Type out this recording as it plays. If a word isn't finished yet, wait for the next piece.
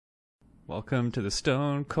Welcome to the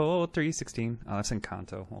Stone Cold 316. Oh, that's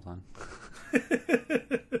Encanto. Hold on.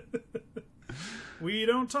 We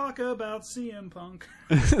don't talk about CM Punk.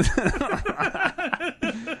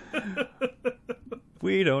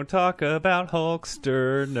 We don't talk about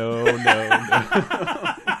Hulkster. No, no, no.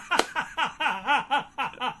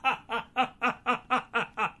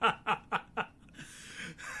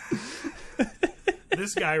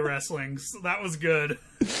 This guy wrestling. That was good.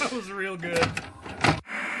 That was real good.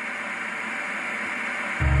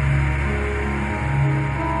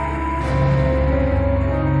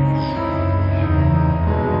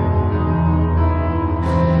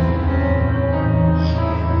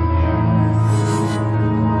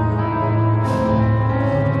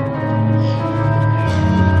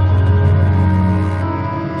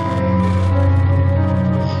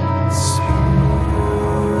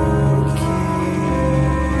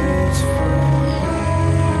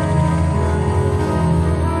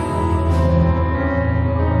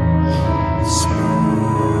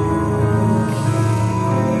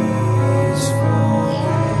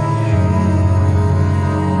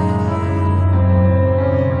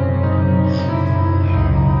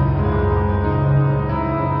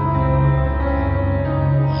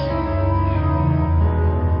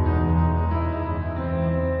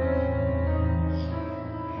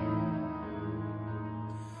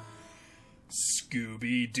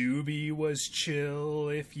 Scooby-Dooby was chill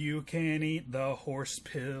if you can eat the horse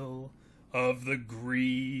pill of the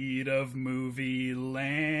greed of movie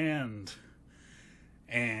land.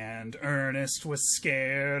 And Ernest was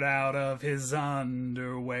scared out of his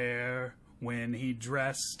underwear when he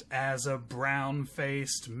dressed as a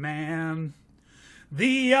brown-faced man.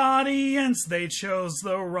 The audience, they chose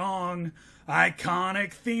the wrong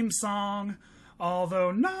iconic theme song,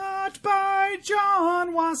 although not by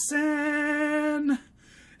John Wasson.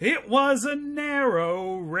 It was a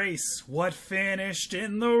narrow race. What finished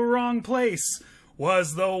in the wrong place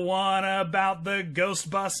was the one about the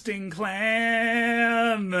ghost-busting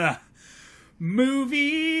clan.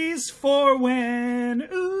 Movies for when,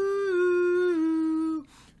 ooh,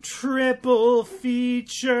 triple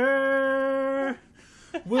feature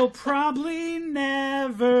will probably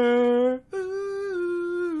never,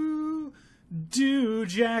 ooh, do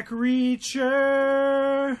Jack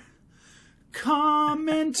Reacher.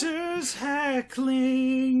 Commenters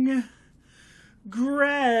heckling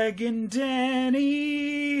Greg and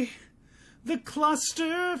Danny. The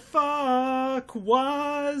clusterfuck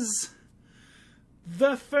was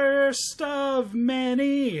the first of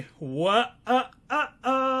many.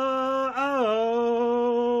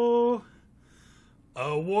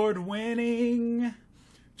 Award-winning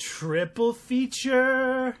triple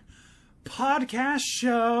feature podcast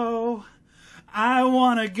show. I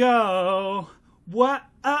wanna go.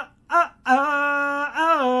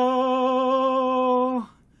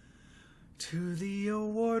 To the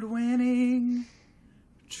award-winning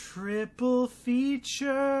triple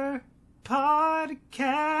feature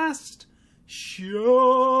podcast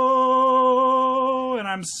show. And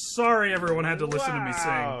I'm sorry everyone had to listen to me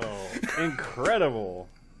sing. Incredible.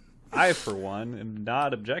 I, for one, am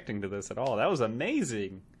not objecting to this at all. That was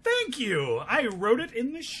amazing. Thank you. I wrote it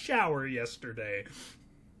in the shower yesterday.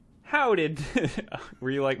 How did... Were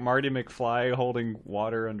you like Marty McFly holding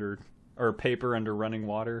water under... or paper under running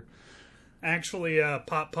water? Actually, a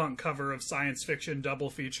pop-punk cover of science fiction double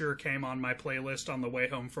feature came on my playlist on the way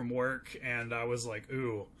home from work, and I was like,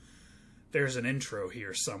 ooh, there's an intro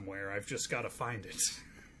here somewhere. I've just got to find it.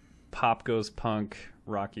 Pop Goes Punk,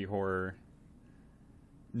 Rocky Horror,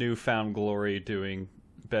 Newfound Glory doing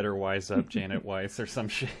Better Wise Up, Janet Weiss, or some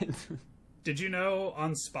shit. Did you know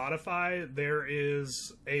on Spotify there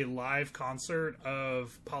is a live concert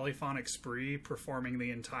of Polyphonic Spree performing the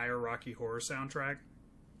entire Rocky Horror soundtrack?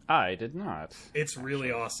 I did not. It's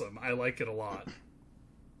really awesome. I like it a lot.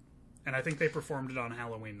 And I think they performed it on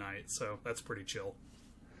Halloween night, so that's pretty chill.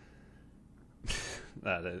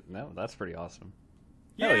 No, that's pretty awesome.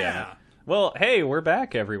 Yeah. Hell yeah. Well, hey, we're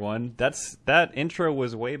back, everyone. That intro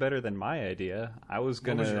was way better than my idea. I was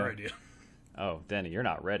gonna... What was your idea? Oh, Denny, you're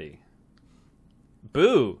not ready.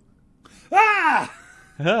 Boo! Ah!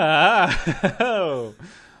 Oh.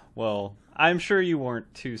 Well, I'm sure you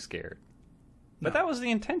weren't too scared. But that was the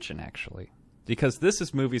intention, actually. Because this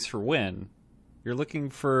is Movies for When. You're looking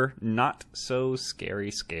for not-so-scary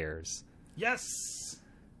scares. Yes!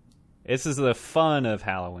 This is the fun of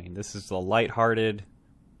Halloween. This is the lighthearted,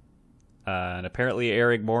 and apparently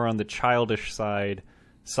erring more on the childish side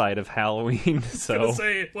of Halloween. So I was gonna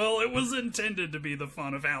say, well, it was intended to be the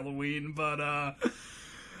fun of Halloween, but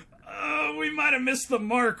we might have missed the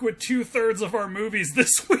mark with 2/3 of our movies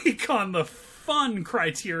this week on the fun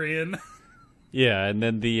criterion. Yeah, and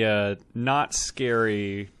then the not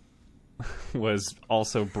scary was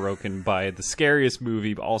also broken by the scariest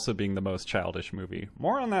movie also being the most childish movie.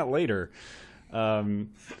 More on that later. I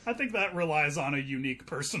think that relies on a unique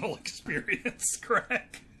personal experience,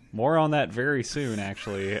 Greg. More on that very soon,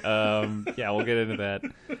 actually. Yeah, we'll get into that.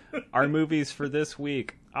 Our movies for this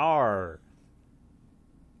week are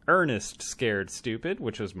Ernest Scared Stupid,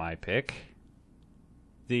 which was my pick.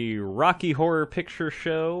 The Rocky Horror Picture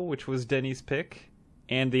Show, which was Denny's pick.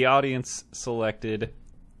 And the audience selected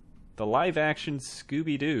the live-action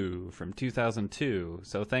Scooby-Doo from 2002.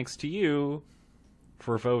 So thanks to you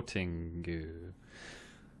for voting.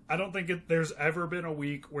 I don't think there's ever been a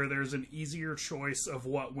week where there's an easier choice of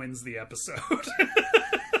what wins the episode.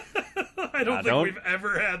 I don't think we've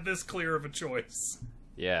ever had this clear of a choice.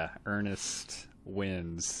 Yeah, Ernest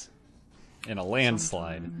wins in a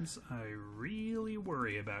landslide. Sometimes I really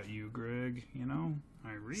worry about you, Greg. You know,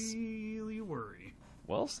 I really worry.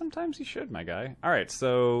 Well, sometimes you should, my guy. All right,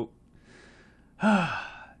 so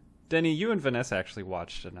Denny, you and Vanessa actually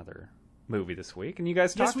watched another movie this week, and you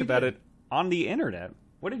guys talked about it on the internet.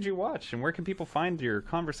 What did you watch, and where can people find your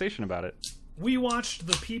conversation about it? We watched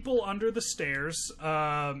The People Under the Stairs,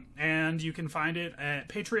 and you can find it at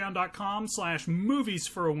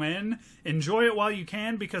patreon.com/moviesforwin. Enjoy it while you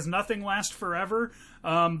can, because nothing lasts forever.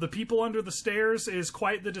 The People Under the Stairs is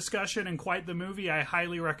quite the discussion and quite the movie. I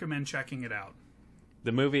highly recommend checking it out.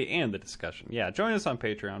 The movie and the discussion. Yeah, join us on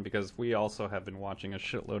Patreon, because we also have been watching a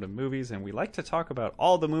shitload of movies, and we like to talk about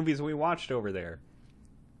all the movies we watched over there.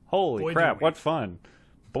 Holy crap, what fun.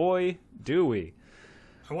 Boy, do we.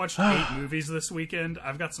 I watched 8 movies this weekend.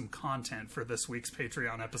 I've got some content for this week's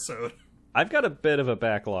Patreon episode. I've got a bit of a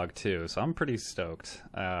backlog, too, so I'm pretty stoked.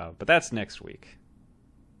 But that's next week.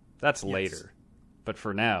 That's later. But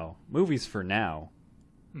for now, movies for now.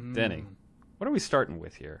 Denny, what are we starting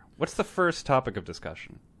with here? What's the first topic of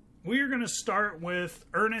discussion? We're going to start with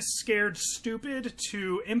Ernest Scared Stupid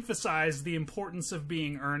to emphasize the importance of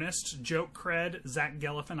being earnest. Joke cred, Zach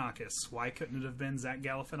Galifianakis. Why couldn't it have been Zach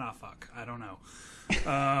Galifianakis? I don't know.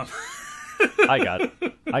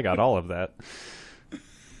 I got all of that.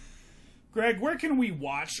 Greg, where can we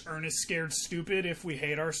watch Ernest Scared Stupid if we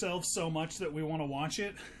hate ourselves so much that we want to watch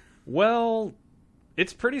it? Well,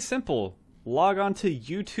 it's pretty simple. Log on to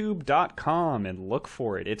youtube.com and look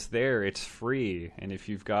for it. It's there. It's free. And if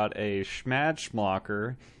you've got a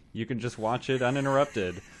schmadschmlocker, you can just watch it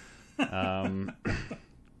uninterrupted.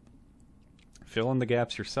 Fill in the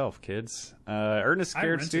gaps yourself, kids. Ernest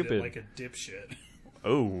Scared Stupid. I rented it like a dipshit.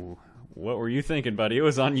 Oh, what were you thinking, buddy? It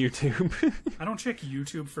was on YouTube. I don't check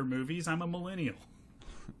YouTube for movies. I'm a millennial.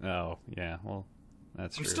 Oh, yeah. Well,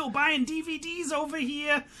 that's true. I'm still buying DVDs over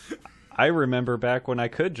here. I remember back when I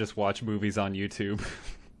could just watch movies on YouTube.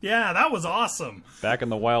 Yeah, that was awesome. Back in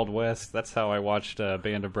the Wild West, that's how I watched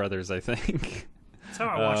Band of Brothers, I think. That's how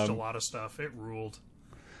I watched a lot of stuff. It ruled.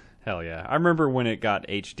 Hell yeah. I remember when it got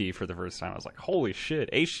HD for the first time. I was like, holy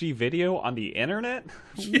shit, HD video on the internet?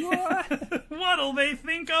 What? What'll they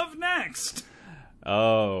think of next?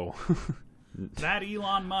 Oh. That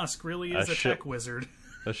Elon Musk really is a tech wizard.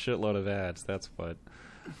 A shitload of ads, that's what.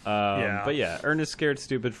 But yeah, Ernest Scared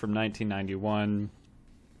Stupid from 1991.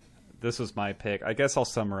 This was my pick. I guess I'll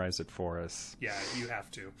summarize it for us. Yeah, you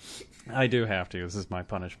have to. I do have to. This is my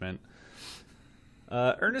punishment.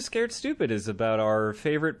 Ernest Scared Stupid is about our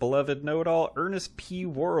favorite beloved know-it-all, Ernest P.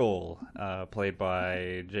 Worrell, played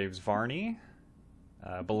by James Varney.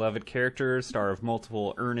 Beloved character, star of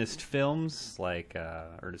multiple Ernest films, like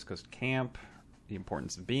Ernest Goes to Camp, The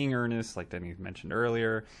Importance of Being Earnest, like Denny mentioned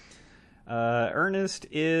earlier. Ernest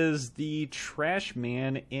is the trash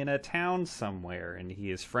man in a town somewhere, and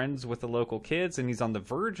he is friends with the local kids, and he's on the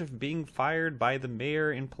verge of being fired by the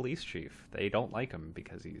mayor and police chief. They don't like him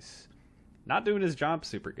because he's not doing his job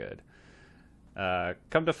super good.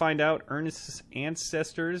 Come to find out, Ernest's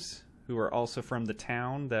ancestors, who are also from the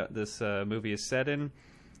town that this movie is set in,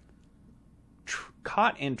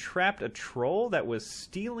 caught and trapped a troll that was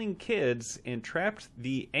stealing kids and trapped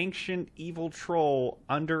the ancient evil troll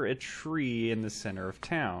under a tree in the center of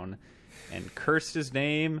town and cursed his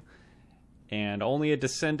name, and only a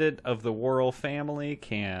descendant of the Worrell family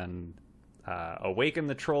can awaken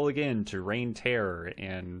the troll again to rain terror.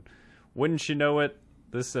 And wouldn't you know it,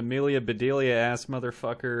 this Amelia Bedelia-ass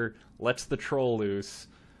motherfucker lets the troll loose,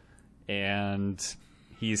 and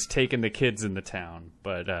he's taken the kids in the town.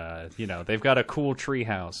 But, they've got a cool tree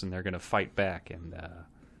house, and they're going to fight back, and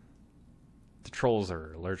the trolls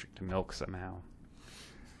are allergic to milk somehow.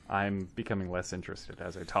 I'm becoming less interested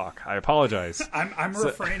as I talk. I apologize. I'm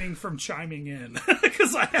refraining from chiming in,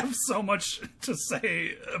 because I have so much to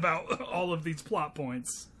say about all of these plot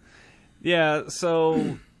points. Yeah,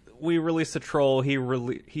 so we release a troll.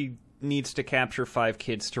 He needs to capture 5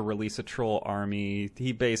 kids to release a troll army.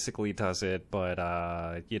 He basically does it, but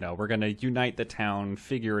we're gonna unite the town,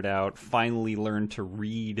 figure it out, finally learn to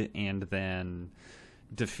read, and then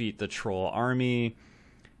defeat the troll army.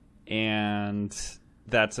 And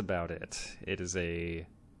that's about it. It is a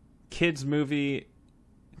kids movie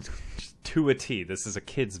to a T. This is a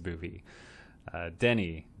kids movie.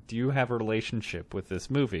 Denny, do you have a relationship with this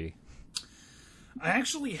movie? I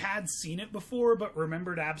actually had seen it before, but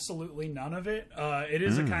remembered absolutely none of it. It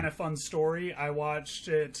is a kind of fun story. I watched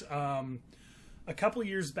it a couple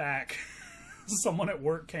years back. Someone at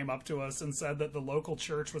work came up to us and said that the local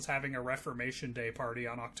church was having a Reformation Day party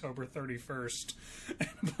on October 31st. And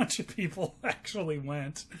a bunch of people actually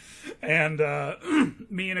went. And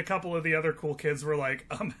me and a couple of the other cool kids were like,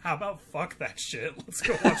 how about fuck that shit? Let's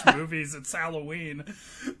go watch movies. It's Halloween.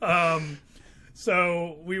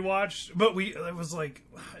 So we watched, but it was like,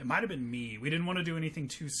 it might have been me. We didn't want to do anything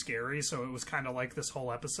too scary, so it was kind of like this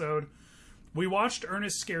whole episode. We watched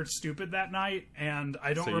Ernest Scared Stupid that night, and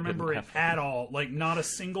I don't remember it at all. Like, not a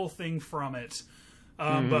single thing from it.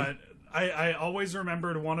 But I always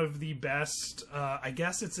remembered one of the best, I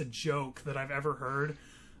guess it's a joke that I've ever heard.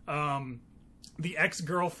 The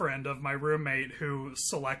ex-girlfriend of my roommate who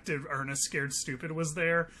selected Ernest Scared Stupid was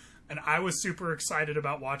there. And I was super excited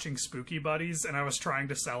about watching Spooky Buddies, and I was trying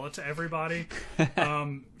to sell it to everybody.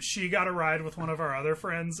 She got a ride with one of our other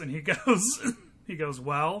friends, and he goes,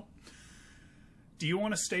 well, do you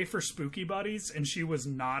want to stay for Spooky Buddies? And she was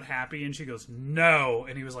not happy, and she goes, no.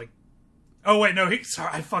 And he was like, oh, wait, no,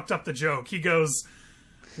 sorry, I fucked up the joke. He goes,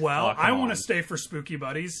 well, I want to stay for Spooky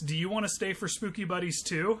Buddies. Do you want to stay for Spooky Buddies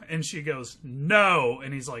too? And she goes, no.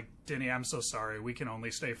 And he's like, Denny, I'm so sorry. We can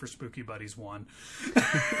only stay for Spooky Buddies 1.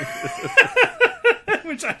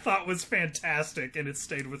 Which I thought was fantastic, and it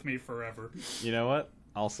stayed with me forever. You know what?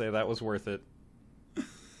 I'll say that was worth it.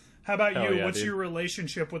 How about you? Yeah, what's your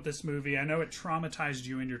relationship with this movie? I know it traumatized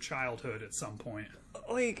you in your childhood at some point.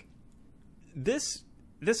 Like, this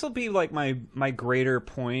will be like my greater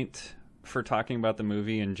point for talking about the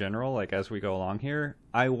movie in general, like as we go along here.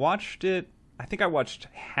 I think I watched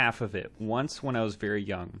half of it once when I was very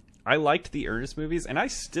young. I liked the Ernest movies, and I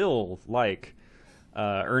still like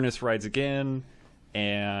Ernest Rides Again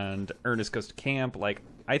and Ernest Goes to Camp. Like,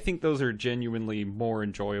 I think those are genuinely more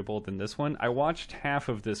enjoyable than this one. I watched half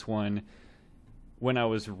of this one when I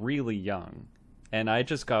was really young, and I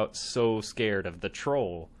just got so scared of the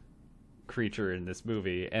troll creature in this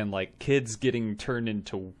movie, and like kids getting turned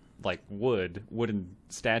into like wooden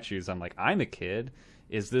statues. I'm like, I'm a kid.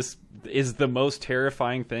 Is the most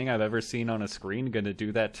terrifying thing I've ever seen on a screen going to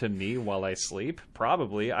do that to me while I sleep?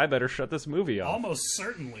 Probably. I better shut this movie off. Almost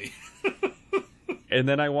certainly. And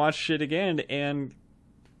then I watched it again, and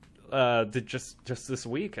just this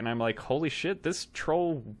week, and I'm like, holy shit, this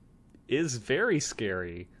troll is very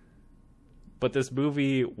scary. But this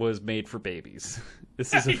movie was made for babies.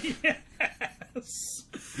 This is yes.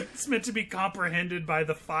 It's meant to be comprehended by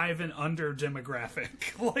the 5 and under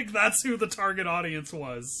demographic. Like, that's who the target audience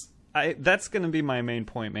was. That's going to be my main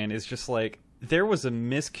point, man. Is just like, there was a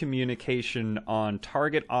miscommunication on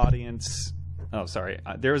target audience. Oh, sorry.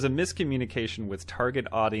 There was a miscommunication with target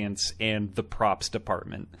audience and the props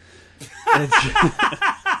department.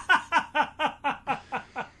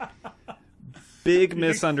 Big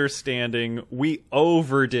misunderstanding. We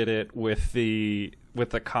overdid it with the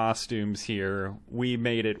costumes here. We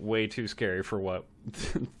made it way too scary for what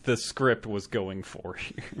the script was going for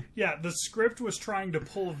here. Yeah, the script was trying to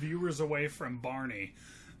pull viewers away from Barney.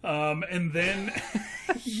 And then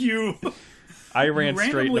I ran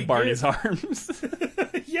straight into Barney's arms.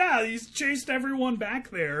 Yeah, he's chased everyone back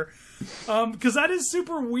there. Because that is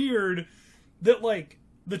super weird that, like,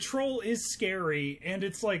 the troll is scary, and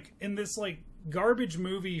it's, like, in this, like, garbage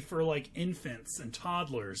movie for, like, infants and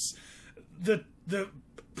toddlers. The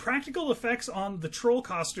practical effects on the troll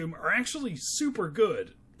costume are actually super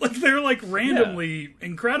good. Like, they're, like, randomly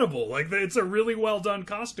incredible. Like, it's a really well done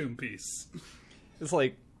costume piece. It's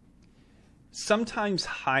like, sometimes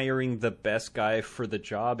hiring the best guy for the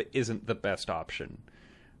job isn't the best option,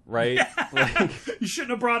 right? Yeah. Like, you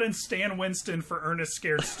shouldn't have brought in Stan Winston for Ernest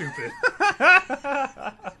Scared Stupid.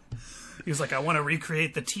 He was like, I want to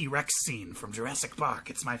recreate the T-Rex scene from Jurassic Park.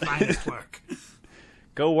 It's my finest work.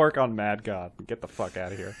 Go work on Mad God. Get the fuck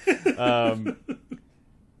out of here.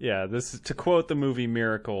 Yeah, this is, to quote the movie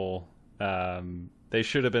Miracle, they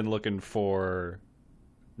should have been looking for,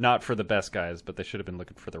 not for the best guys, but they should have been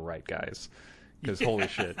looking for the right guys. Because holy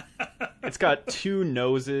shit. It's got 2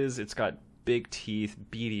 noses, it's got big teeth,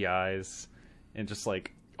 beady eyes, and just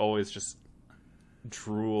like always just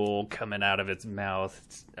drool coming out of its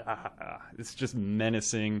mouth. It's just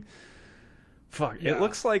menacing. Fuck, Yeah. it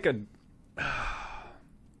looks like a...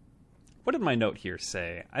 What did my note here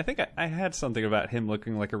say? I think I had something about him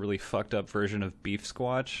looking like a really fucked up version of Beef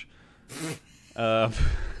Squatch.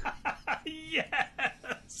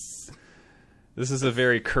 Yes. This is a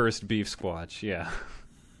very cursed Beef Squatch, yeah.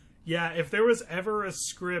 Yeah, if there was ever a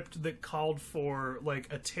script that called for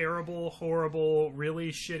like a terrible, horrible,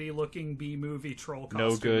 really shitty-looking B-movie troll costume,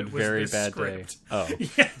 No good, it was very this bad script. day. Oh.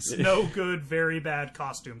 Yes, no good, very bad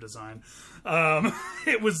costume design.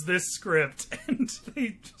 It was this script, and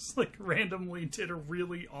they just like randomly did a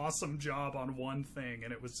really awesome job on one thing,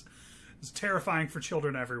 and it was terrifying for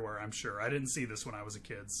children everywhere, I'm sure. I didn't see this when I was a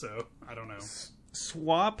kid, so I don't know.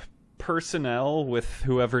 Swap personnel with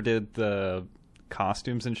whoever did the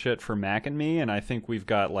costumes and shit for Mac and me, and I think we've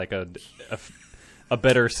got like a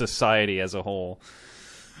better society as a whole.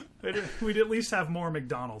 We'd at least have more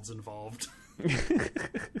McDonald's involved.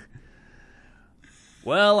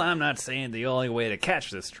 Well, I'm not saying the only way to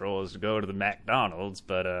catch this troll is to go to the McDonald's,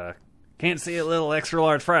 but can't see a little extra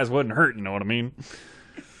large fries wouldn't hurt, you know what I mean?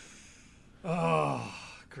 Oh,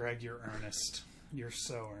 Greg, you're earnest. You're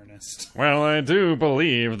so earnest. Well, I do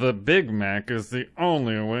believe the Big Mac is the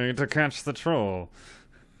only way to catch the troll.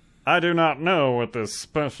 I do not know what this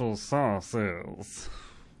special sauce is.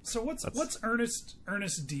 So what's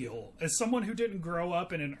Ernest's deal? As someone who didn't grow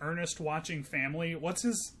up in an Ernest watching family, what's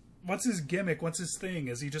his gimmick? What's his thing?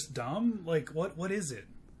 Is he just dumb? Like what is it?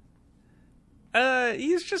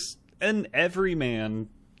 He's just an everyman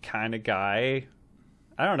kind of guy.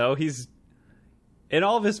 I don't know, in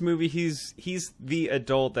all of his movie, he's the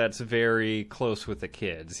adult that's very close with the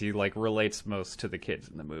kids. He like relates most to the kids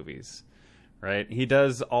in the movies, right? He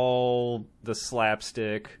does all the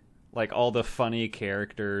slapstick, like all the funny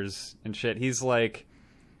characters and shit. He's like,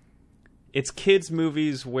 it's kids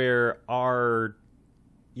movies where our,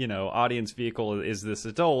 audience vehicle is this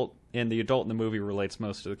adult, and the adult in the movie relates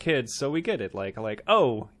most to the kids. So we get it, like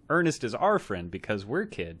oh, Ernest is our friend because we're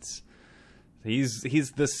kids. He's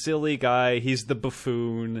the silly guy. He's the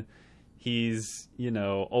buffoon. He's,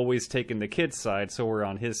 always taking the kid's side, so we're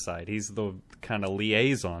on his side. He's the kind of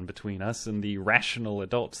liaison between us and the rational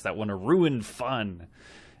adults that want to ruin fun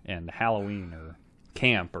and Halloween or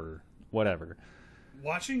camp or whatever.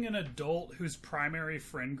 Watching an adult whose primary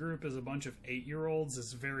friend group is a bunch of 8-year-olds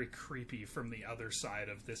is very creepy from the other side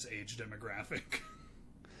of this age demographic.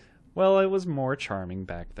 Well, it was more charming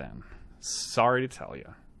back then. Sorry to tell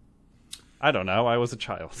you. I don't know. I was a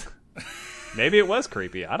child. Maybe it was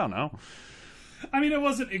creepy. I don't know. I mean, it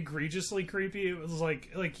wasn't egregiously creepy. It was like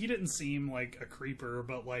he didn't seem like a creeper,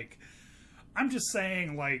 but like, I'm just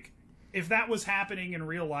saying, like, if that was happening in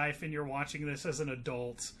real life and you're watching this as an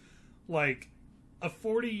adult, like, a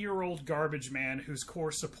 40-year-old garbage man whose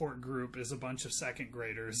core support group is a bunch of second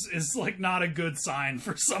graders is like not a good sign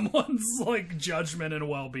for someone's like judgment and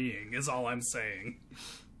well-being, is all I'm saying.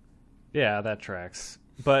 Yeah, that tracks.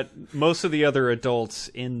 But most of the other adults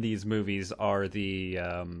in these movies are the,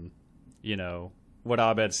 what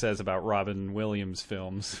Abed says about Robin Williams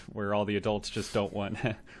films, where all the adults just don't want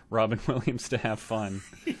Robin Williams to have fun.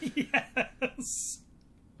 Yes.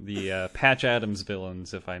 The Patch Adams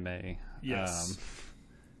villains, if I may. Yes.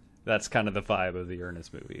 That's kind of the vibe of the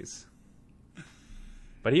Ernest movies.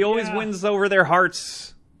 But he always Yeah. wins over their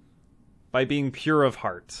hearts by being pure of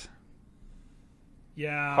heart.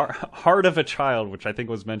 Yeah. Heart of a child, which I think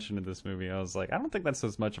was mentioned in this movie. I was like, I don't think that's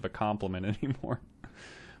as much of a compliment anymore.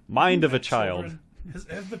 Mind of a child.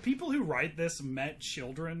 Have the people who write this met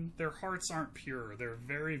children? Their hearts aren't pure. They're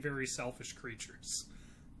very, very selfish creatures.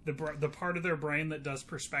 The part of their brain that does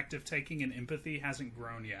perspective taking and empathy hasn't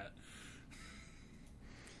grown yet.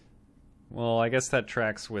 Well, I guess that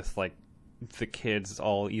tracks with, like, the kids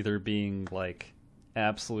all either being, like,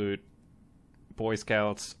 absolute Boy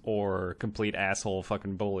Scouts or complete asshole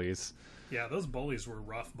fucking bullies. Yeah, those bullies were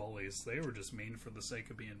rough bullies. They were just mean for the sake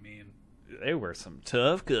of being mean. They were some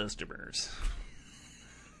tough customers.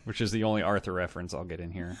 Which is the only Arthur reference I'll get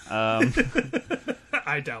in here.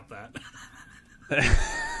 I doubt that.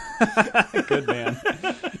 Good man.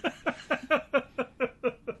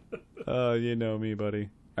 Oh, you know me, buddy.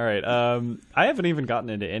 All right. I haven't even gotten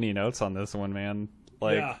into any notes on this one, man.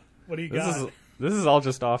 Like, yeah. What do you got? This is all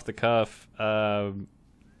just off the cuff. I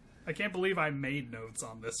can't believe I made notes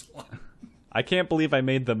on this one. I can't believe I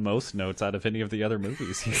made the most notes out of any of the other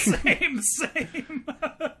movies here. Same.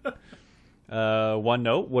 One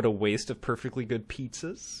note, what a waste of perfectly good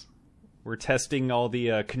pizzas. We're testing all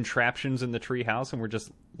the contraptions in the treehouse, and we're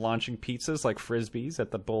just launching pizzas like Frisbees at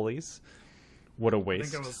the bullies. What a I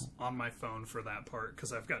waste. think I was on my phone for that part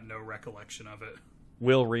because I've got no recollection of it.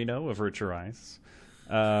 Will Reno, avert your eyes.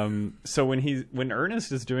 So when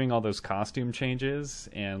Ernest is doing all those costume changes,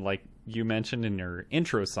 and like you mentioned in your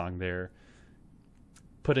intro song there,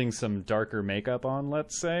 putting some darker makeup on,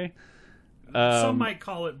 let's say. Some might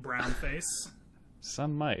call it brown face.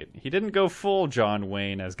 Some might. He didn't go full John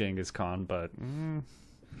Wayne as Genghis Khan, but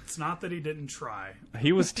It's not that he didn't try.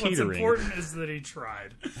 he was teetering. What's important is that he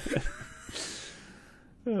tried.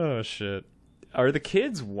 Oh, shit. Are the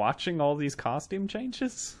kids watching all these costume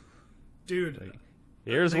changes? Dude,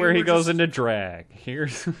 Here's they where he were goes just- into drag.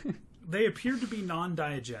 Here's... they appeared to be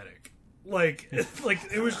non-diegetic. Like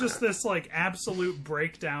it was just this like absolute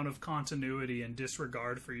breakdown of continuity and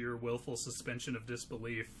disregard for your willful suspension of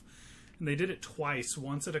disbelief. And they did it twice,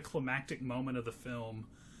 once at a climactic moment of the film,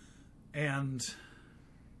 and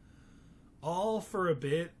all for a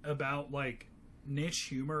bit about like niche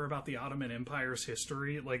humor about the Ottoman Empire's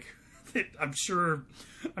history. Like I'm sure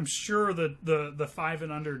that the 5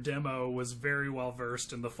 and under demo was very well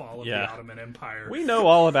versed in the fall of the Ottoman Empire. We know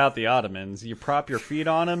all about the Ottomans. You prop your feet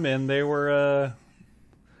on them, and they were,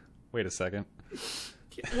 Wait a second.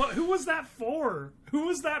 Who was that for? Who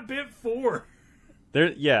was that bit for?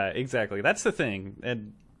 Yeah, exactly. That's the thing.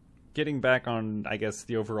 And getting back on, I guess,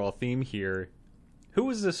 the overall theme here, who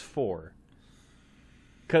is this for?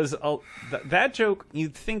 Because that joke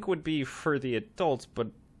you'd think would be for the adults, but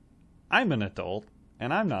I'm an adult,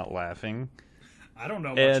 and I'm not laughing. I don't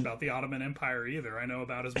know much about the Ottoman Empire either. I know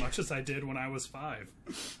about as much as I did when I was 5.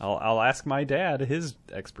 I'll ask my dad his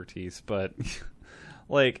expertise, but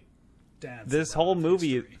like this whole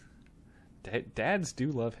movie, dads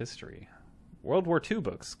do love history. World War II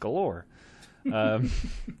books galore. It's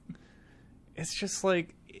just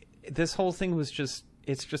like this whole thing was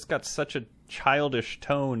it's just got such a childish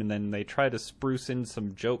tone, and then they try to spruce in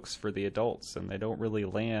some jokes for the adults, and they don't really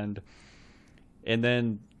land. And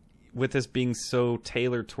then with this being so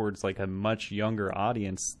tailored towards like a much younger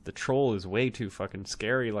audience, the troll is way too fucking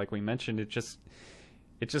scary. Like we mentioned, it just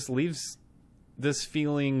leaves this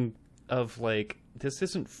feeling of like this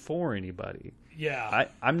isn't for anybody. Yeah.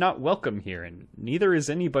 I'm not welcome here, and neither is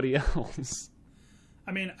anybody else.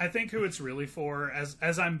 I mean, I think who it's really for,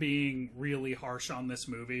 as I'm being really harsh on this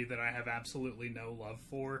movie that I have absolutely no love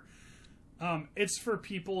for, it's for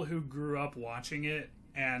people who grew up watching it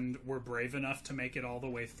and were brave enough to make it all the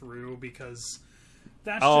way through, because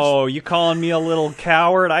that's you calling me a little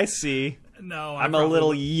coward? I see. No, I'm a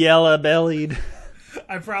little yellow-bellied.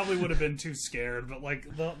 I probably would have been too scared, but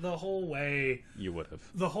like the whole way... You would have.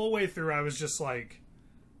 The whole way through, I was just like,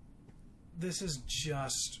 this is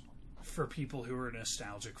just for people who are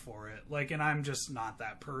nostalgic for it. Like, and I'm just not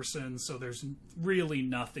that person, so there's really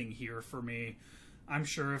nothing here for me. I'm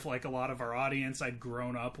sure if, like, a lot of our audience, I'd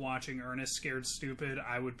grown up watching Ernest Scared Stupid,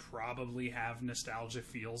 I would probably have nostalgia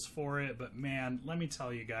feels for it. But, man, let me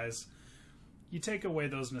tell you guys, you take away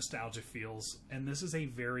those nostalgia feels, and this is a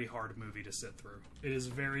very hard movie to sit through. It is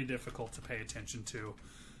very difficult to pay attention to.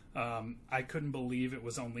 I couldn't believe it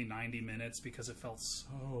was only 90 minutes because it felt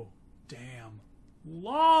so damn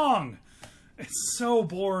long. It's so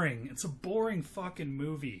boring. It's a boring fucking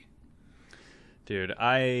movie. Dude,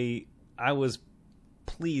 I was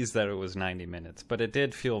pleased that it was 90 minutes, but it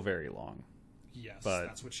did feel very long. Yes, but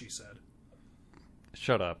that's what she said.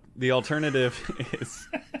 Shut up. The alternative is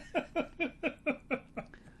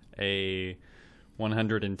a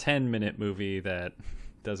 110-minute movie that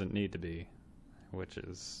doesn't need to be, which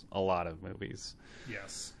is a lot of movies.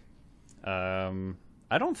 Yes.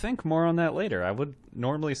 I don't think more on that later. I would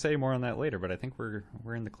normally say more on that later, but I think we're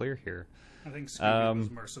in the clear here. I think Scooby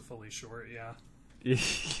was mercifully short, yeah.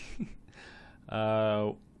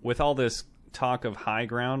 With all this talk of high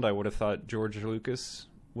ground, I would have thought George Lucas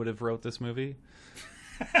would have wrote this movie.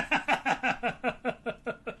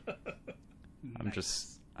 I'm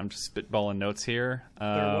just spitballing notes here.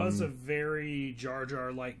 There was a very Jar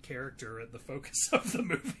Jar-like character at the focus of the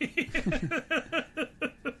movie.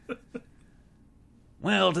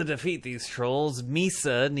 Well, to defeat these trolls,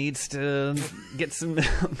 Misa needs to get some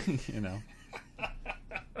milk, you know.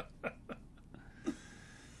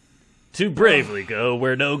 To bravely go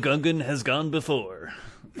where no Gungan has gone before.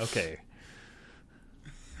 Okay.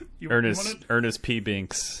 Ernest P.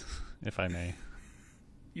 Binks, if I may.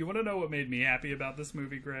 You want to know what made me happy about this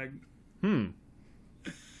movie, Greg? The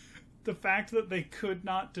fact that they could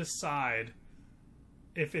not decide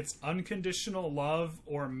if it's unconditional love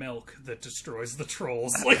or milk that destroys the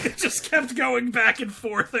trolls. Like, it just kept going back and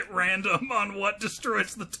forth at random on what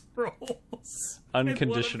destroys the trolls.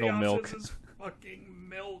 Unconditional milk. Is fucking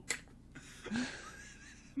milk.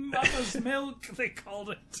 Mama's milk, they called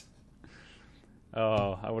it.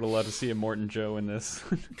 Oh, I would have loved to see a Morton Joe in this.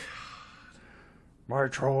 My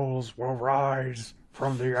trolls will rise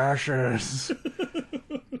from the ashes,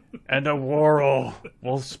 and the world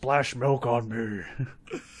will splash milk on me.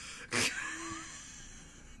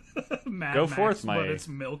 Mad Go Max, forth, but it's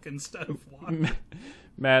milk instead of water.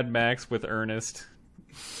 Mad Max with Ernest.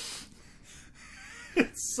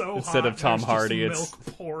 It's so Instead hot, of Tom there's Hardy, just it's-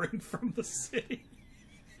 milk pouring from the city.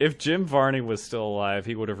 If Jim Varney was still alive,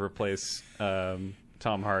 he would have replaced Tom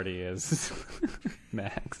Hardy as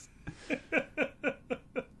Max.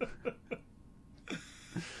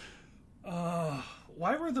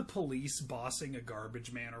 Why were the police bossing a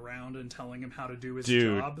garbage man around and telling him how to do his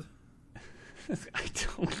Dude. job? I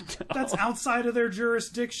don't know. That's outside of their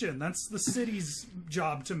jurisdiction. That's the city's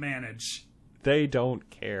job to manage. They don't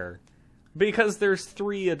care. Because there's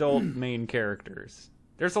 3 adult main characters.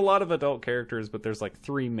 There's a lot of adult characters, but there's like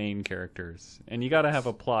 3 main characters. And you gotta have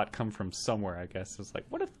a plot come from somewhere, I guess. It's like,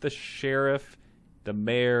 what if the sheriff, the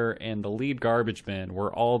mayor, and the lead garbage man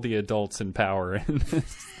were all the adults in power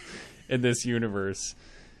in this universe?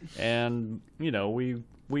 And, you know, we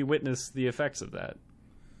witness the effects of that.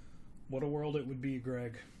 What a world it would be,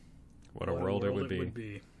 Greg. What a world it would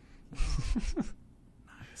be.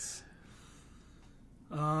 Nice.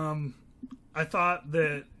 I thought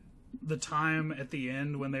that the time at the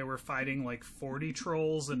end when they were fighting like 40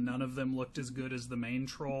 trolls and none of them looked as good as the main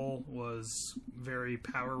troll was very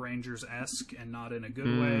Power Rangers-esque and not in a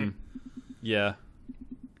good way. Yeah.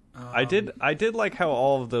 I did like how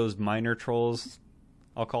all of those minor trolls,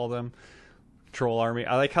 I'll call them, troll army,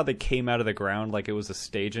 I like how they came out of the ground like it was a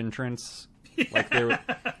stage entrance. Yeah. Like there were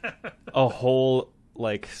a whole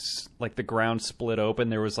like the ground split open,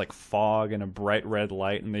 there was like fog and a bright red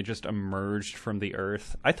light, and they just emerged from the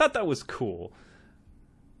earth. I thought that was cool.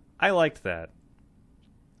 I liked that.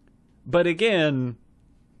 But again,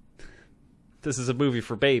 this is a movie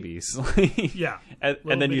for babies. Yeah.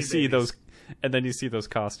 And then you see babies. those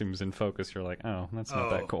costumes in focus, you're like, oh, that's not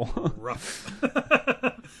that cool. Rough.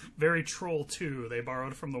 Very Troll 2. They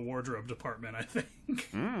borrowed from the wardrobe department, I think.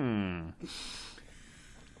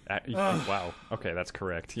 Wow. Okay, that's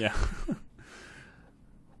correct. Yeah.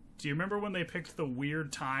 Do you remember when they picked the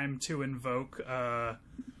weird time to invoke the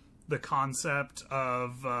concept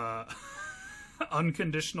of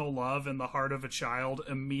unconditional love in the heart of a child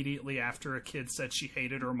immediately after a kid said she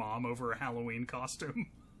hated her mom over a Halloween costume?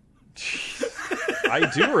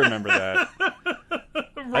 I do remember that.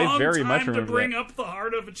 I very much remember to bring that. up the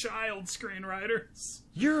heart of a child, screenwriters.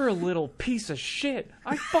 You're a little piece of shit.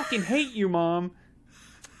 I fucking hate you, Mom.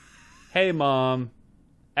 Hey, Mom.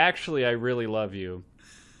 Actually, I really love you.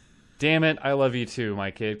 Damn it, I love you too,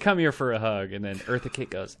 my kid. Come here for a hug. And then Eartha Kitt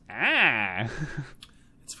goes, ah.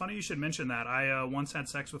 It's funny you should mention that. I once had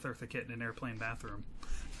sex with Eartha Kitt in an airplane bathroom.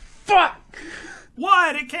 Fuck!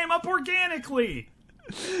 What? It came up organically.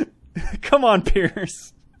 Come on,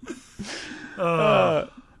 Pierce. Eartha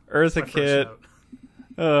My Kitt. first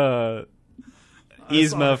note.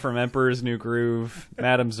 Yzma from Emperor's New Groove.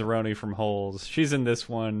 Madame Zeroni from Holes. She's in this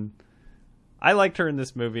one. I liked her in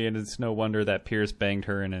this movie, and it's no wonder that Pierce banged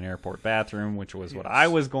her in an airport bathroom, which was what I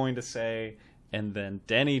was going to say, and then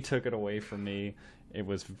Denny took it away from me. It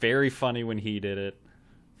was very funny when he did it.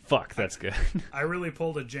 Fuck, that's good. I really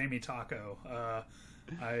pulled a Jamie Taco.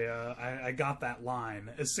 I got that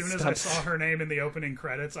line. As soon as I saw her name in the opening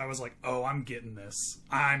credits, I was like, oh, I'm getting this.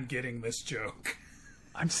 I'm getting this joke.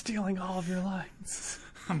 I'm stealing all of your lines.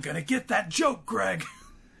 I'm gonna get that joke, Greg.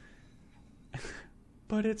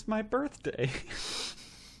 But it's my birthday.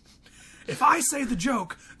 If I say the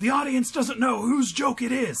joke, the audience doesn't know whose joke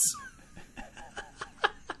it is.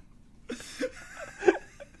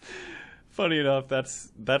 Funny enough,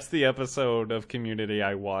 that's the episode of Community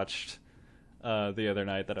I watched the other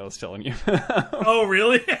night that I was telling you. Oh,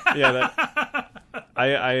 really? Yeah,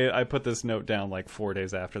 I put this note down like 4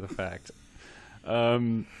 days after the fact.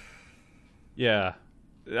 Yeah.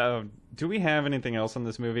 Do we have anything else on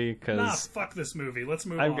this movie? Nah, fuck this movie. Let's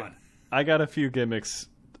move on. I got a few gimmicks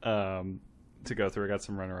to go through. I got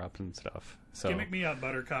some runner-ups and stuff. So Gimmick me up,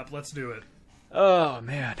 Buttercup. Let's do it. oh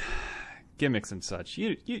man, gimmicks and such.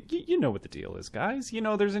 You know what the deal is, guys. You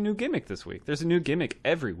know there's a new gimmick this week. There's a new gimmick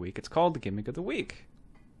every week. It's called the Gimmick of the Week.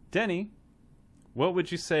 Denny, what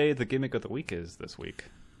would you say the Gimmick of the Week is this week?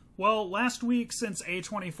 Well, last week, since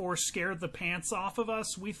A24 scared the pants off of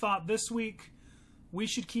us, we thought this week we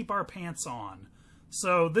should keep our pants on.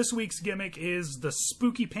 So this week's gimmick is the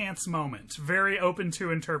spooky pants moment. Very open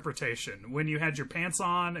to interpretation. When you had your pants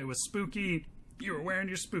on, it was spooky. You were wearing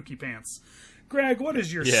your spooky pants. Greg, what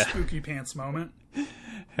is your spooky pants moment?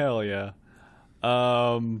 Hell yeah.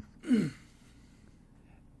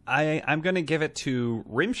 I'm going to give it to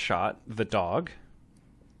Rimshot, the dog,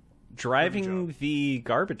 driving the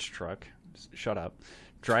garbage truck. Shut up.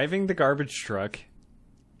 Driving the garbage truck.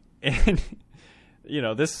 And, you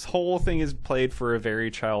know, this whole thing is played for a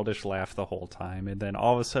very childish laugh the whole time. And then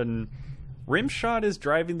all of a sudden, Rimshot is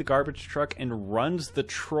driving the garbage truck and runs the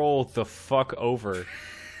troll the fuck over.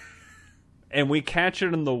 And we catch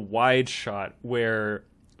it in the wide shot where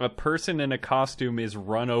a person in a costume is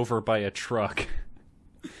run over by a truck.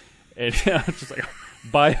 And just like,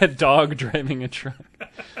 by a dog driving a truck.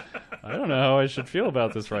 I don't know how I should feel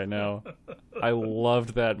about this right now. I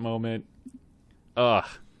loved that moment. Ugh.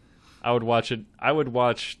 I would watch it. I would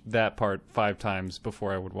watch that part 5 times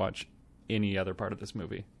before I would watch any other part of this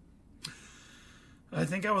movie. I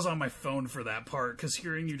think I was on my phone for that part, because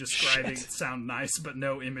hearing you describing it sound nice, but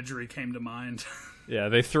no imagery came to mind. Yeah,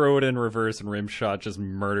 they throw it in reverse and Rimshot just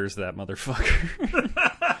murders that motherfucker.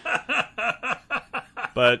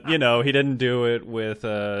 But, you know, he didn't do it with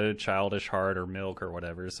a childish heart or milk or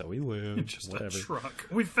whatever, so he lived. Just whatever. a truck.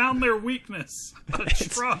 We found their weakness. A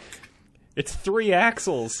truck. It's 3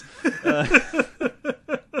 axles.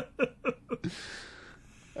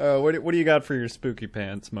 What do you got for your spooky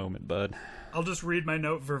pants moment, bud? I'll just read my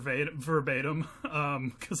note verbatim,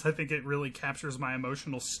 because I think it really captures my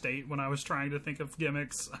emotional state when I was trying to think of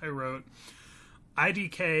gimmicks. I wrote,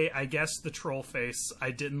 IDK, I guess the troll face.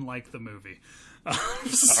 I didn't like the movie.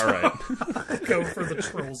 So all right. I'll go for the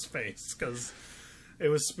troll's face, because it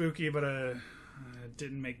was spooky, but it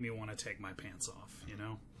didn't make me want to take my pants off, you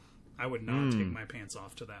know? I would not take my pants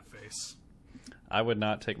off to that face. I would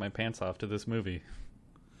not take my pants off to this movie.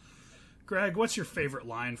 Greg, what's your favorite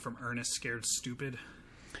line from Ernest Scared Stupid?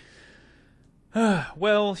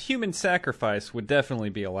 Well, human sacrifice would definitely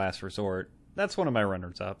be a last resort. That's one of my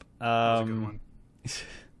runners-up. That's a good one.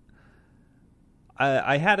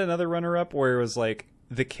 I had another runner-up where it was like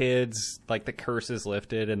the kids, like the curse is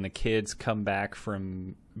lifted and the kids come back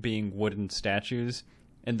from being wooden statues.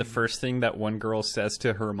 And the first thing that one girl says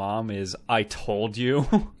to her mom is, I told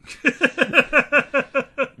you.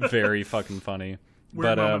 Very fucking funny.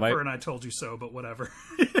 Weird moment for an I told you so, but whatever.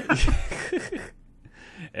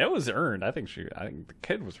 It was earned. I think the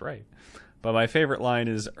kid was right. But my favorite line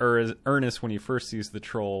is Ernest when he first sees the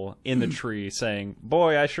troll in the tree saying,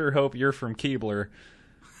 boy, I sure hope you're from Keebler.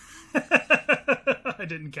 I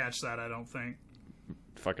didn't catch that, I don't think.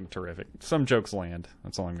 Fucking terrific. Some jokes land.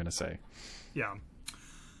 That's all I'm going to say. Yeah.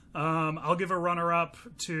 I'll give a runner-up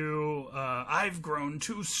to I've grown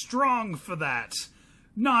too strong for that.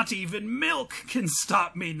 Not even milk can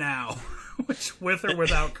stop me now. Which, with or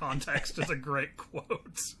without context, is a great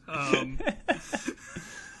quote.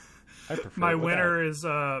 My winner is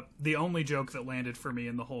the only joke that landed for me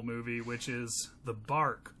in the whole movie, which is the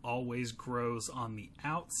bark always grows on the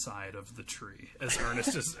outside of the tree, as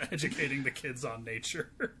Ernest is educating the kids on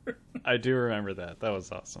nature. I do remember that. That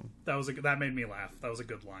was awesome. That made me laugh. That was a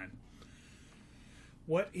good line.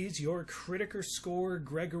 What is your Critiker score,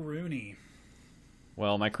 Gregoroony?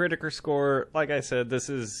 Well, my Critiker score, like I said, this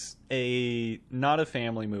is not a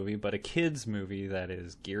family movie, but a kids movie that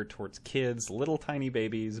is geared towards kids, little tiny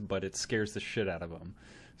babies, but it scares the shit out of them.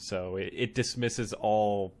 So it dismisses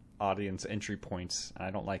all audience entry points.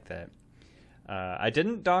 I don't like that. I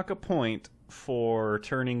didn't dock a point for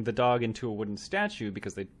turning the dog into a wooden statue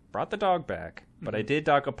because they brought the dog back, but I did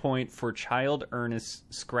dock a point for child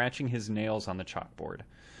Ernest scratching his nails on the chalkboard.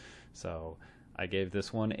 So I gave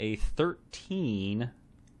this one a 13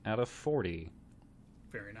 out of 40.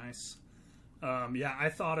 Very nice. Yeah, I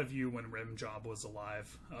thought of you when Rimjob was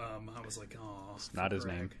alive. I was like, oh, it's not his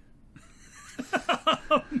name.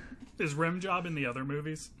 Is Rimjob in the other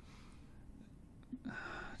movies?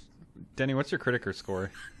 Denny, what's your Critiker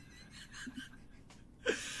score?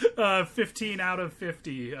 15 out of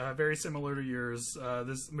 50. Very similar to yours.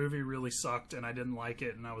 This movie really sucked, and I didn't like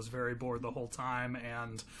it, and I was very bored the whole time,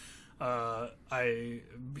 and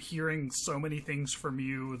hearing so many things from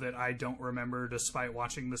you that I don't remember despite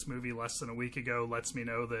watching this movie less than a week ago lets me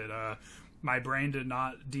know that my brain did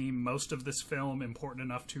not deem most of this film important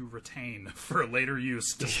enough to retain for later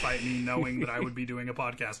use, despite me knowing that I would be doing a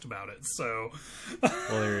podcast about it. So,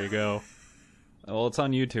 well, there you go. Well, it's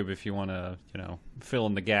on YouTube if you want to, fill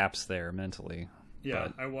in the gaps there mentally. Yeah,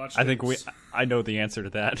 but I watched. I know the answer to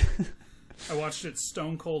that. I watched it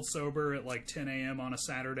stone cold sober at like 10 a.m. on a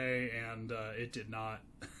Saturday, and it did not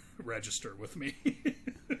register with me.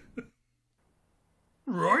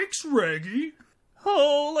 Roix, Reggie.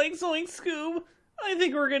 Oh, like Zoink Scoob. I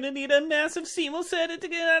think we're going to need a massive seamless edit to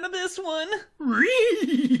get out of this one.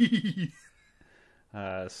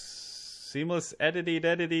 Seamless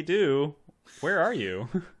edity-dedity-do. Where are you?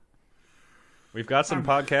 We've got some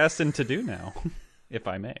podcasting to do now, if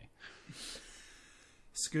I may.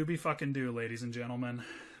 Scooby fucking Doo, ladies and gentlemen.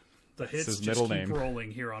 The hits his just middle keep name.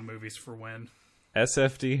 rolling here on Movies for When.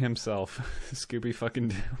 SFD himself, Scooby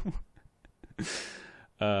fucking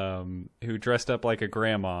Doo, who dressed up like a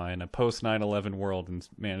grandma in a post 9/11 world and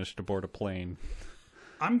managed to board a plane.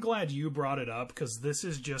 I'm glad you brought it up, because this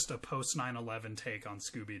is just a post 9/11 take on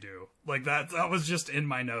Scooby-Doo. Like, that was just in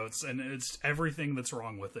my notes, and it's everything that's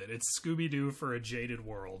wrong with it. It's Scooby-Doo for a jaded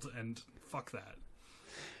world, and fuck that.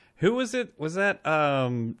 Who was it? Was that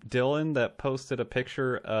Dylan that posted a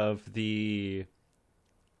picture of the,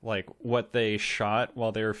 like, what they shot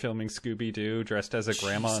while they were filming Scooby-Doo dressed as a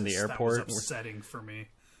grandma in the airport? That was upsetting for me.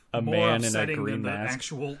 A More man in a upsetting green than mask. the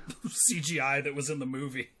actual CGI that was in the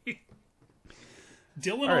movie.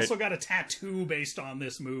 Dylan right. also got a tattoo based on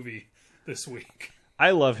this movie this week.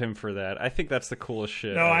 I love him for that. I think that's the coolest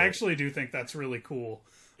shit. No, ever. I actually do think that's really cool.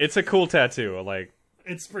 It's a cool tattoo. Like,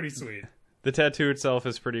 It's pretty sweet. the tattoo itself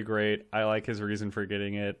is pretty great. I like his reason for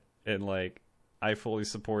getting it, and like, I fully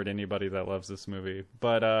support anybody that loves this movie.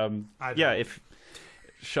 But yeah,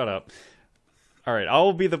 shut up. All right,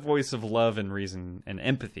 I'll be the voice of love and reason and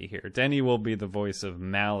empathy here. Denny will be the voice of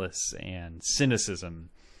malice and cynicism.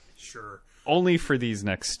 Sure. Only for these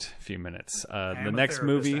next few minutes. I'm The a next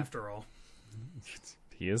therapist, movie. after all.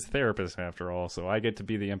 He is a therapist, after all, so I get to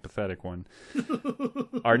be the empathetic one.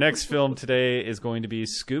 Our next film today is going to be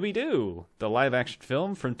Scooby-Doo, the live-action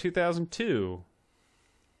film from 2002.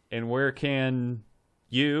 And where can